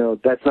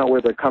 that's not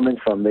where they're coming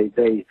from.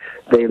 They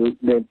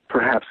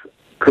perhaps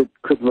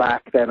could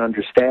lack that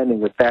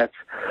understanding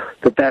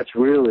that's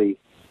really,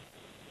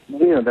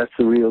 that's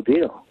the real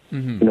deal.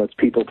 Mm-hmm. It's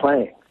people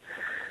playing.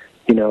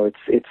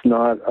 It's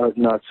not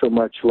so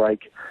much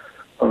like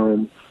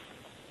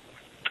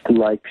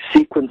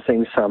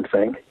sequencing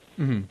something.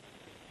 Mm-hmm.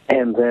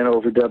 and then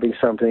overdubbing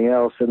something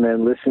else and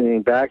then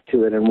listening back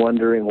to it and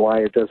wondering why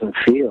it doesn't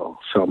feel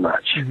so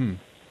much. Mm-hmm.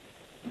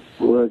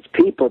 Well, it's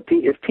people.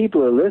 If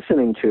people are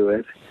listening to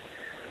it,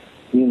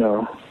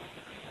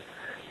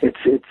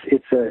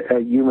 it's a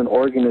human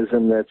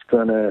organism that's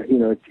gonna,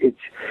 it's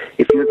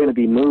if you're going to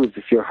be moved,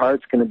 if your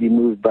heart's going to be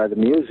moved by the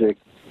music,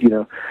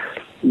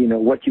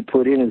 what you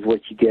put in is what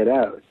you get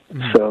out.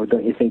 Mm-hmm. So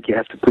don't you think you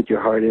have to put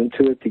your heart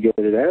into it to get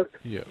it out?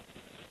 Yeah.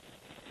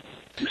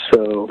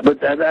 So,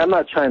 but I'm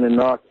not trying to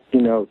knock,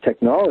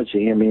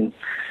 technology. I mean,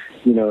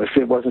 if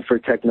it wasn't for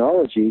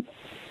technology,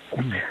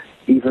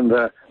 even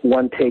the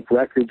one-take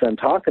records I'm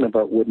talking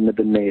about wouldn't have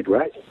been made,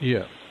 right?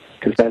 Yeah.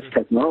 Because that's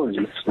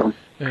technology. So,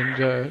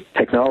 and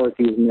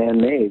technology is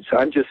man-made. So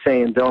I'm just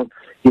saying,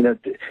 we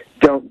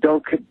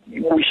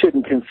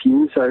shouldn't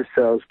confuse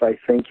ourselves by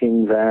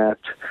thinking that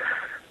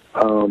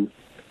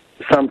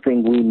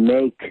something we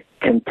make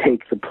can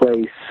take the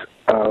place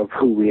of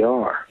who we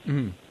are.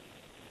 Mm.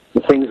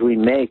 The things we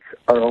make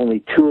are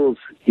only tools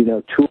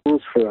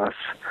for us.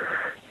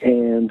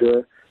 And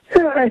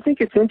I think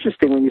it's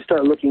interesting when you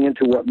start looking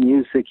into what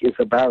music is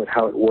about,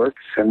 how it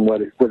works, and what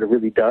it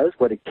really does,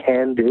 what it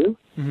can do.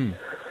 Mm-hmm.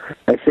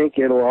 I think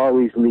it'll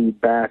always lead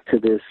back to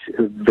this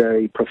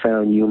very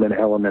profound human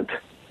element.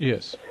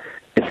 Yes.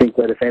 I think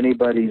that if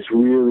anybody's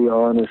really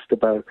honest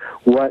about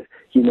what,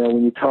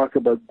 when you talk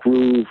about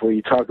groove, or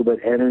you talk about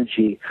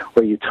energy,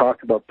 or you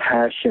talk about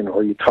passion,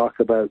 or you talk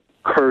about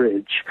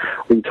courage,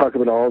 or you talk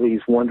about all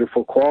these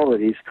wonderful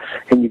qualities,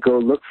 and you go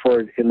look for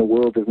it in the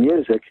world of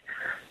music,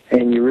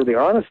 and you're really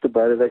honest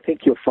about it, I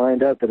think you'll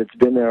find out that it's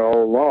been there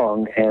all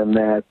along, and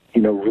that,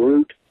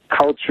 root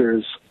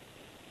cultures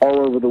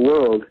all over the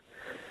world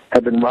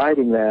have been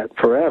riding that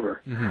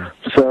forever. Mm-hmm.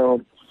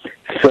 So,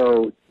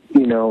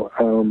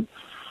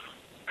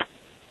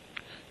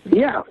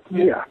 yeah.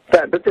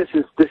 But these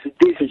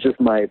are just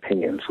my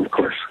opinions, of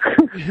course.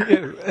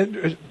 Yeah,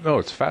 no,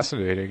 it's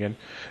fascinating, and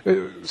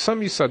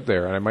some you said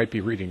there, and I might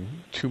be reading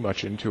too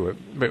much into it.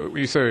 But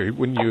you say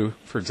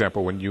for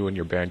example, when you and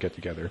your band get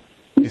together,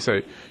 you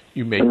say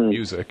you make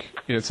music.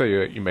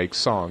 Say you make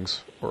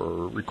songs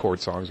or record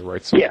songs or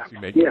write songs. Yeah. You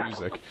make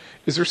music.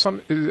 Is there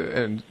some?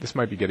 And this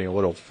might be getting a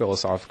little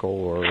philosophical,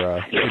 or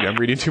maybe I'm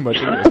reading too much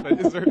into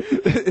this.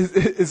 But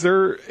is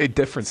there a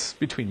difference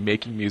between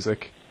making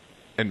music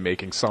and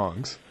making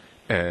songs,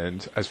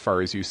 and as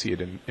far as you see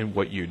it in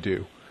what you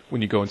do?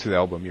 When you go into the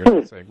album, you're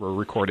not saying we're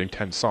recording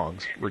 10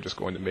 songs, we're just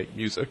going to make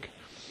music.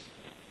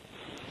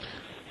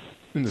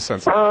 In the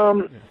sense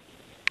of...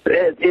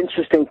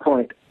 Interesting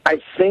point. I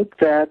think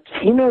that,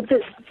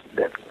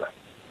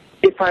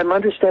 if I'm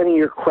understanding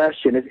your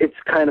question, it's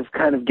kind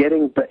of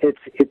getting, but it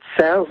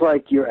sounds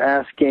like you're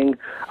asking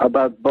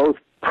about both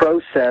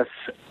process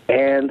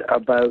and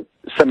about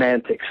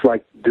semantics,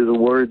 like, do the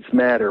words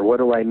matter? What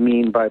do I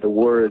mean by the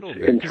words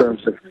in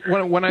terms of...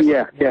 When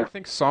I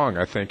think song,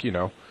 I think,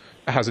 it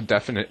has a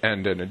definite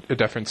end and a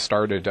definite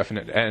start, a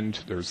definite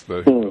end. There's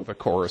the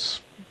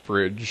chorus,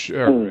 bridge,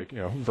 or,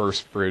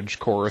 verse, bridge,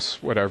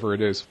 chorus, whatever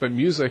it is. But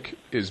music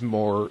is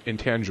more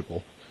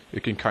intangible.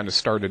 It can kind of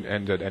start and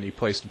end at any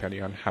place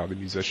depending on how the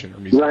musician or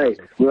musician...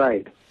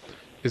 Right.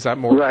 Is that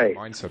more of the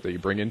mindset that you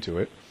bring into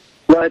it?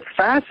 Well, it's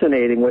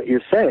fascinating what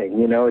you're saying,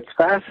 it's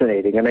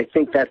fascinating, and I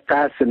think that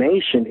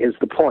fascination is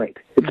the point.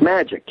 It's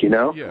magic,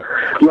 Yeah.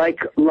 I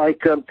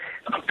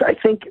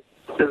think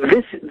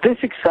this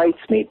excites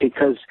me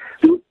because,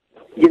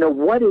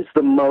 what is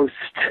the most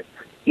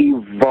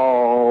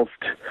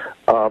evolved,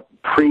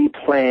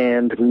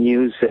 pre-planned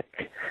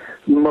music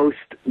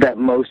that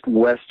most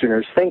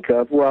Westerners think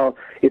of? Well,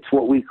 it's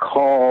what we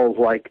call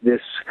like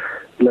this,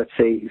 let's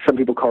say, some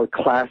people call it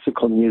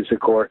classical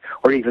music, or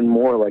even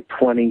more like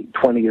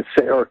 20th,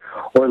 or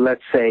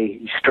let's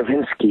say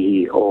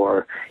Stravinsky,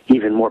 or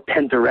even more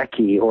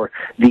Penderecki, or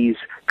these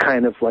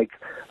kind of like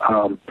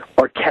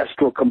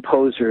orchestral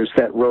composers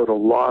that wrote a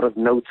lot of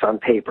notes on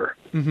paper.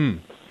 Mm-hmm.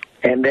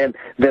 And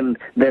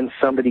then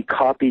somebody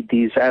copied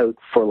these out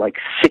for like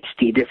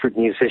 60 different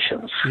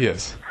musicians.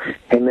 Yes.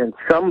 And then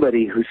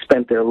somebody who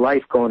spent their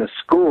life going to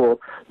school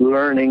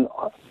learning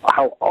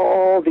how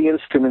all the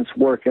instruments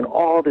work and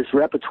all this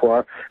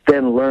repertoire,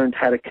 then learned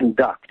how to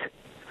conduct,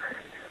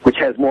 which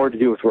has more to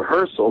do with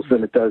rehearsals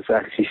than it does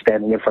actually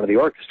standing in front of the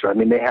orchestra. I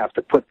mean, they have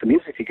to put the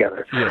music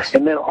together. Yes.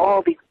 And then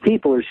all these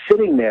people are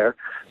sitting there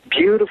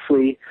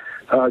beautifully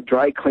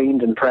dry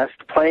cleaned and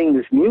pressed playing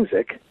this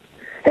music.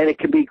 And it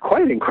can be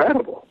quite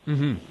incredible.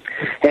 Mm-hmm.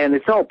 And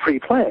it's all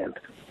pre-planned.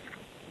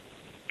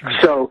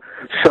 So,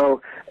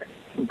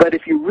 but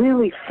if you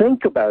really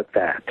think about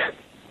that,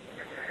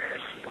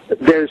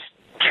 there's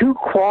two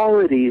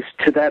qualities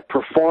to that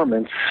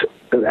performance,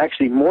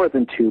 actually more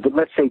than two, but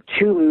let's say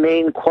two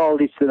main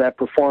qualities to that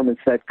performance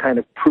that kind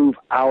of prove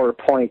our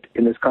point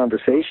in this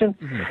conversation,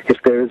 if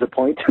there is a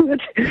point to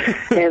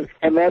it.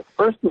 and that's,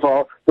 first of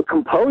all, the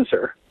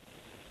composer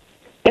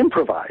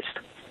improvised.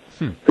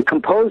 The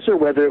composer,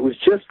 whether it was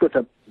just with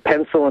a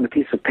pencil and a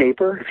piece of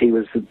paper, if he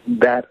was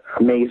that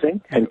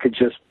amazing and could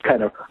just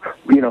kind of,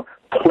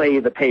 play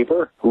the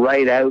paper,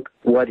 write out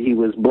what he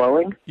was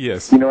blowing.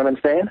 Yes. You know what I'm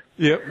saying?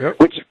 Yep.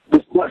 Which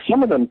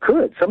some of them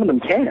could, some of them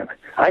can.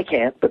 I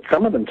can't, but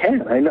some of them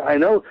can. I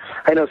know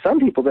some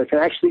people that can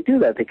actually do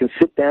that. They can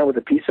sit down with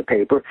a piece of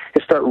paper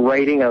and start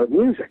writing out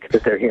music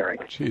that they're hearing.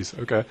 Jeez,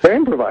 okay. They're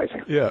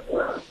improvising. Yeah.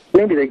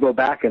 Maybe they go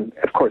back and,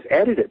 of course,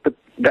 edit it, but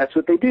that's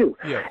what they do.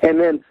 Yeah. And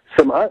then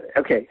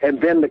and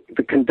then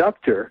the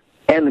conductor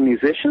and the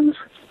musicians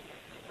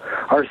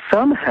are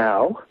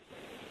somehow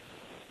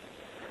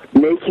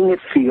making it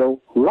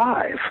feel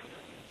live.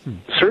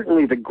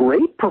 Certainly the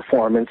great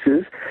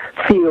performances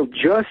feel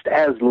just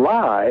as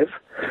live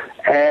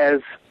as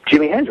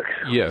Jimi Hendrix.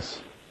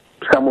 Yes.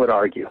 Some would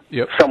argue.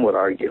 Yep. Some would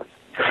argue.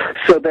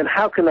 So then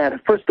how can that,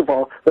 first of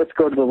all, let's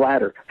go to the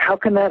latter. How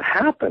can that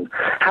happen?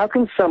 How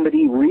can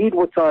somebody read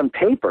what's on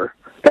paper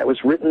that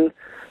was written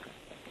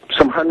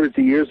some hundreds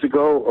of years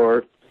ago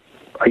or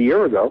a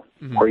year ago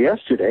or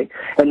yesterday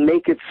and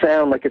make it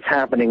sound like it's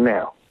happening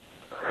now?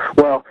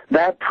 Well,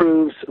 that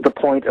proves the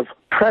point of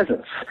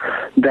presence,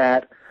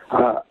 that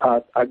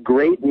a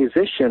great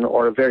musician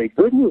or a very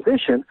good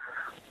musician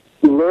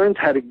learns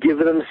how to give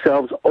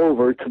themselves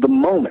over to the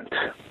moment,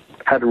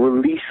 how to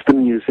release the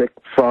music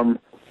from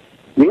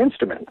the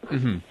instrument,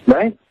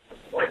 right?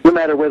 No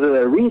matter whether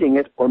they're reading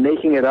it or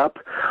making it up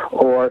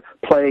or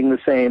playing the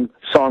same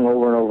song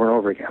over and over and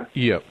over again.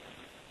 Yep.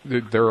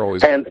 They're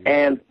always...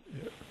 And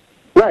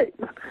right.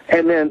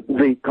 And then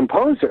the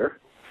composer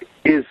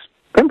is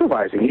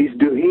improvising.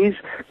 He's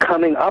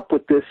coming up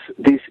with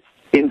these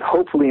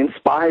hopefully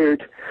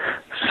inspired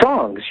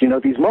songs,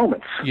 these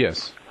moments.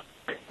 Yes.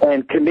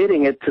 And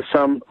committing it to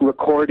some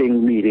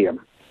recording medium,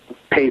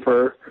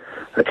 paper,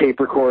 a tape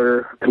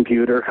recorder,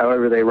 computer,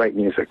 however they write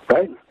music,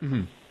 right?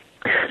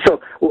 So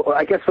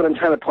I guess what I'm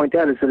trying to point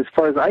out is that as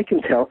far as I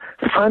can tell,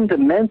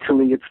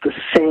 fundamentally it's the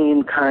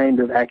same kind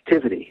of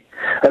activity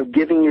of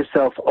giving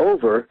yourself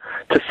over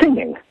to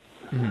singing.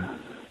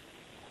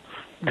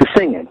 To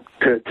singing,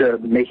 to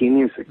making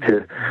music,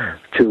 to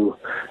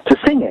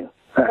singing.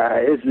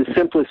 Is the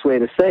simplest way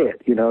to say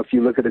it. If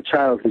you look at a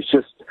child who's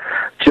just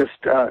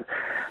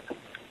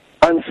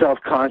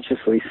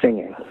unselfconsciously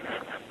singing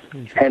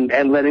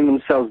and letting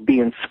themselves be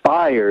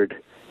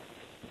inspired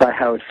by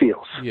how it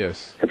feels.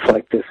 Yes, it's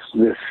like this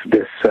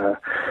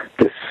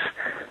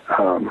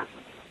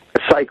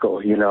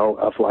cycle,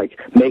 of like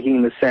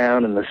making the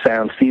sound, and the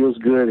sound feels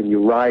good, and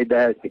you ride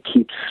that, and it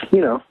keeps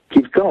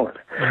going.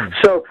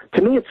 So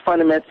to me, it's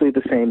fundamentally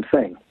the same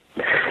thing.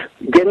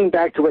 Getting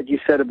back to what you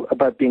said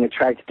about being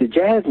attracted to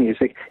jazz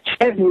music,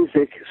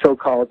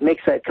 so-called,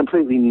 makes that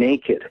completely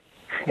naked.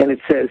 And it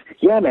says,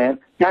 yeah, man,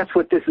 that's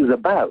what this is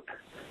about.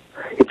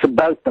 It's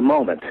about the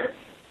moment.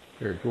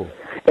 Very cool.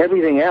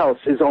 Everything else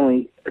is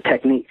only a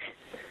technique.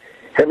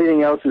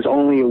 Everything else is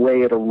only a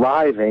way of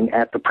arriving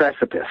at the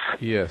precipice.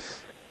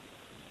 Yes.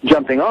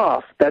 Jumping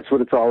off, that's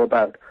what it's all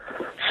about.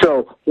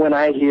 So when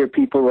I hear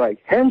people like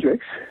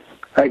Hendrix,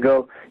 I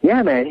go,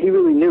 yeah, man, he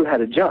really knew how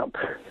to jump.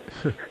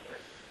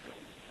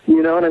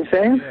 You know what I'm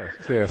saying?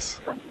 Yes.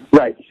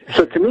 Right.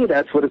 So to me,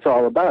 that's what it's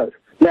all about.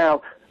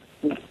 Now,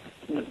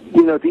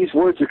 these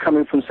words are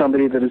coming from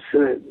somebody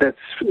that's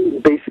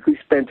basically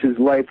spent his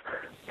life,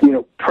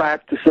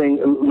 practicing,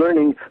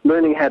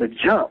 learning how to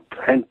jump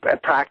and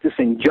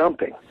practicing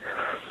jumping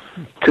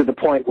to the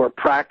point where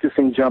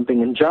practicing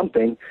jumping and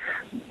jumping,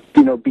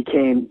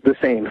 became the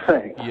same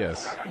thing.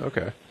 Yes.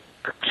 Okay.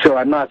 So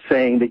I'm not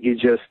saying that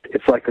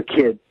it's like a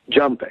kid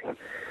jumping.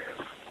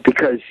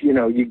 Because,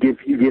 you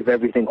give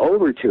everything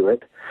over to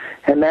it,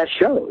 and that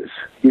shows.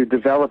 You're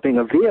developing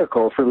a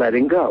vehicle for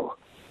letting go.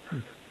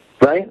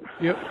 Right?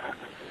 Yep.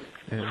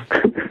 Yeah.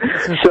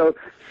 So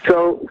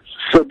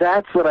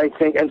that's what I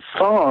think. And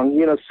song,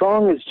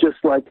 song is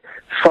just like,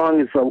 song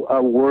is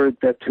a word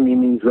that to me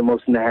means the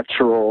most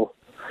natural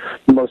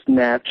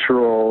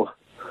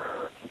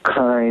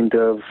kind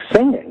of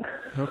singing.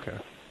 Okay.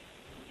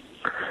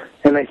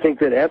 And I think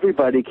that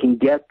everybody can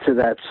get to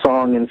that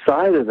song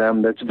inside of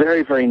them that's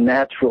very, very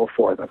natural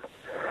for them.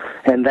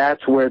 And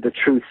that's where the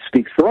truth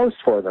speaks the most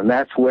for them.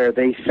 That's where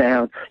they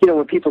sound,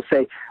 when people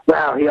say,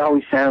 wow, he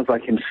always sounds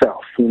like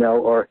himself,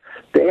 or,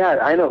 yeah,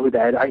 I know who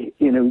that is.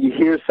 You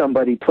hear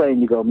somebody play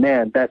and you go,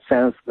 man,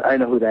 I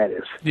know who that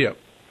is. Yep.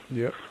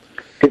 Yep.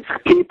 It's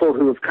people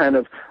who have kind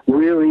of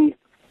really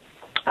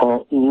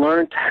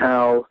learned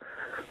how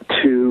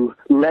to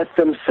let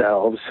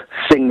themselves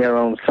sing their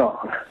own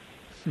song.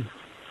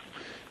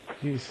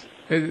 Jeez.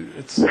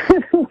 It's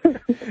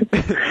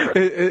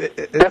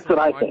that's what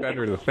I think.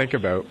 Better to think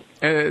about.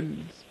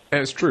 And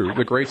And it's true.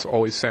 The greats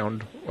always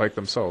sound like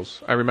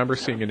themselves. I remember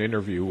seeing an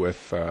interview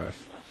with, I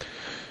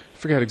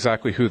forget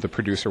exactly who the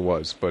producer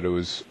was, but it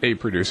was a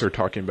producer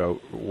talking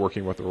about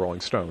working with the Rolling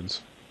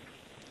Stones.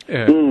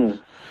 And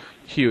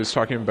he was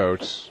talking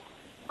about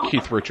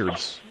Keith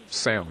Richards'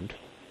 sound.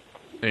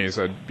 And he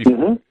said,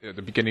 at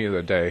the beginning of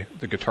the day,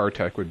 the guitar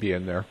tech would be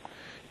in there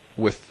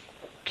with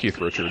Keith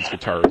Richards'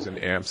 guitars and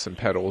amps and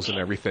pedals and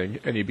everything,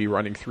 and he'd be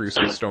running through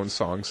some Stones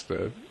songs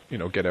to,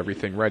 get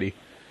everything ready.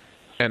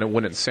 And it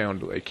wouldn't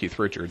sound like Keith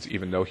Richards,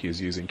 even though he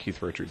was using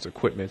Keith Richards'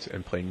 equipment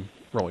and playing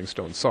Rolling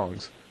Stones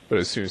songs. But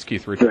as soon as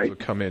Keith Richards would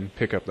come in,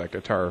 pick up that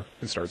guitar,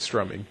 and start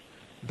strumming,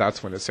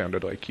 that's when it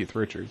sounded like Keith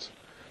Richards.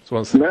 So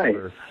once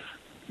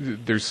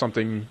there's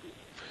something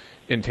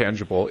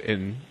intangible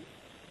in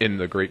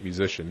the great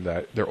musician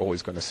that they're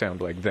always going to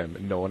sound like them,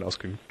 and no one else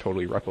can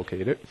totally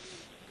replicate it.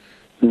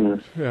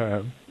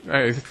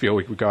 I feel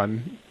like we've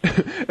gone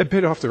a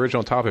bit off the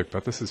original topic,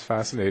 but this is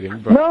fascinating.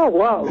 But no,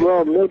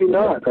 well, maybe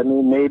not. I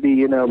mean,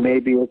 maybe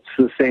it's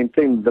the same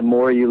thing. The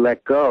more you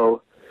let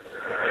go,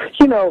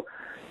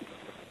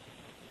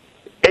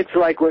 it's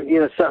like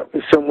when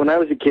So when I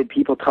was a kid,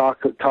 people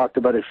talked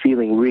about it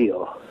feeling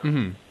real.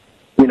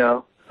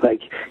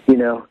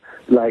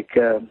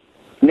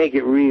 Make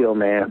it real,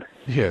 man.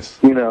 Yes.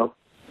 Or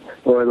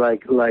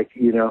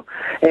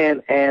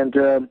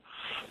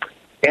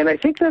and I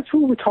think that's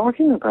what we're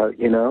talking about,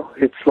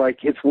 It's like,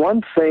 it's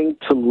one thing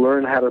to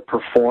learn how to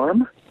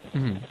perform.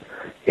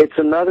 It's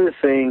another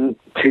thing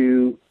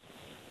to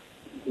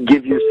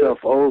give yourself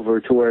over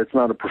to where it's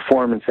not a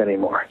performance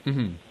anymore.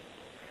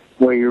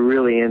 Where you're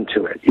really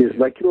into it. It's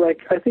like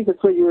I think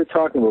that's what you were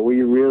talking about, where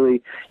you're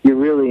really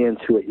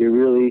into it. You're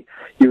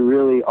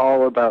really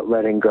all about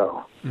letting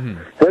go.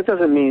 That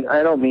doesn't mean,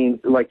 I don't mean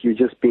like you're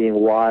just being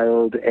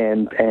wild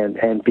and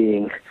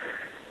being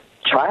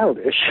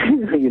childish,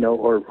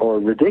 or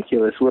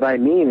ridiculous. What I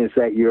mean is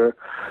that you're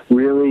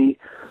really,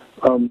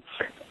 the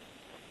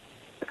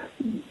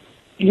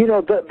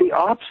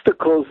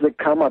obstacles that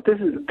come up. This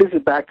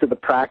is back to the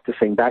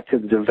practicing, back to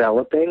the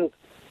developing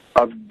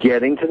of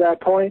getting to that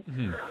point.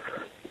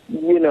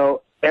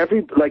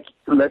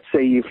 Let's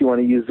say if you want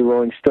to use the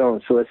Rolling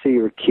Stones, so let's say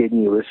you're a kid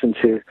and you listen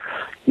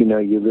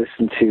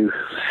to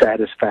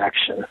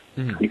Satisfaction.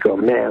 You go,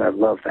 man, I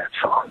love that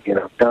song.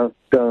 Dun, dun,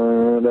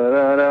 dun,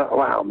 dun, dun.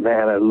 Wow,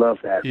 man, I love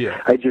that.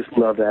 Yeah. I just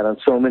love that on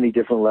so many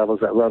different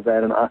levels. I love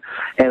that, and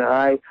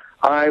I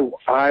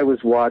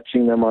was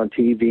watching them on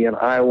TV, and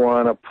I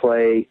want to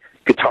play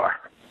guitar.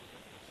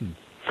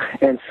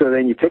 And so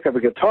then you pick up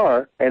a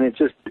guitar, and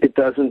it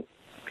doesn't.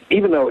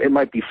 Even though it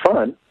might be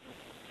fun,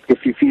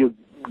 if you feel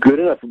good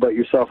enough about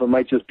yourself, it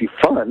might just be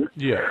fun.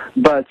 Yeah.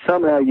 But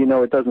somehow,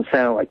 it doesn't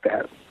sound like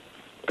that.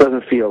 It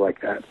doesn't feel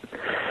like that.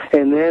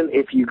 And then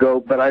if you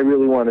go, but I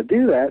really want to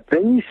do that,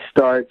 then you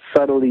start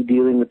subtly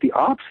dealing with the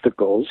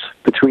obstacles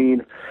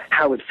between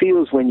how it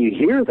feels when you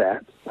hear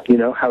that,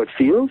 how it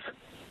feels,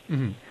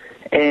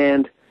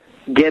 and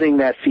getting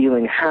that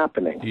feeling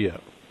happening. Yeah.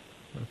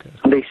 Okay.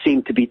 They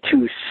seem to be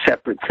two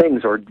separate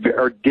things, or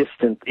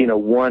distant. They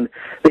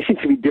seem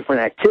to be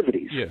different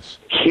activities. Yes.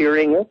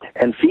 Hearing it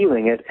and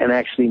feeling it, and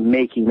actually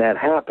making that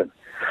happen.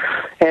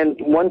 And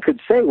one could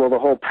say, well, the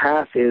whole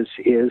path is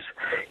to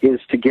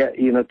get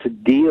to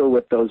deal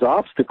with those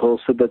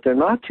obstacles, so that they're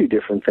not two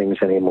different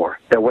things anymore.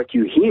 That what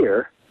you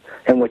hear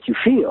and what you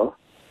feel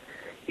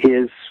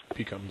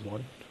becomes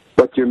one.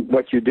 What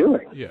you're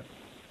doing. Yeah.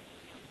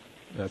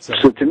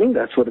 So to me,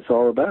 that's what it's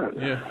all about.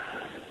 Yeah.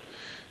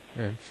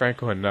 And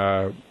Franklin,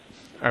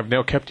 I've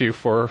kept you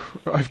for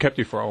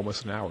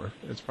almost an hour.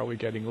 It's probably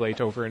getting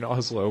late over in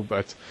Oslo,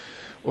 but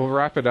we'll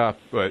wrap it up.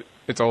 But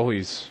it's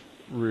always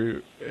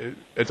a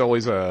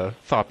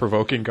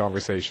thought-provoking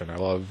conversation. I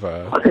love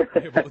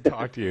being able to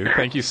talk to you.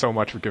 Thank you so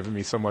much for giving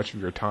me so much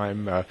of your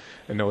time. I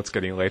know it's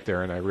getting late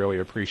there, and I really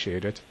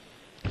appreciate it.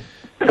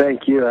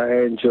 Thank you.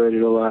 I enjoyed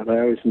it a lot.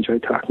 I always enjoy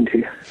talking to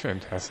you.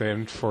 Fantastic.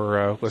 And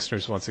for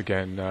listeners, once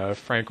again,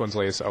 Franklin's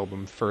latest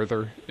album,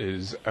 Further,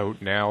 is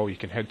out now. You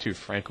can head to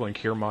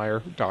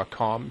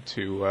franklinkiermyer.com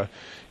to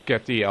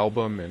get the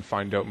album and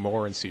find out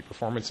more and see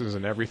performances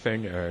and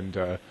everything. And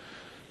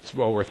it's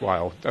well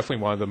worthwhile.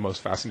 Definitely one of the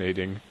most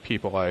fascinating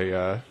people I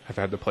have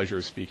had the pleasure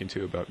of speaking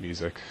to about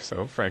music.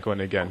 So, Franklin,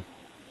 again,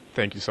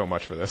 thank you so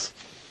much for this.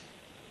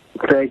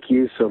 Thank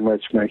you so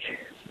much, Mike.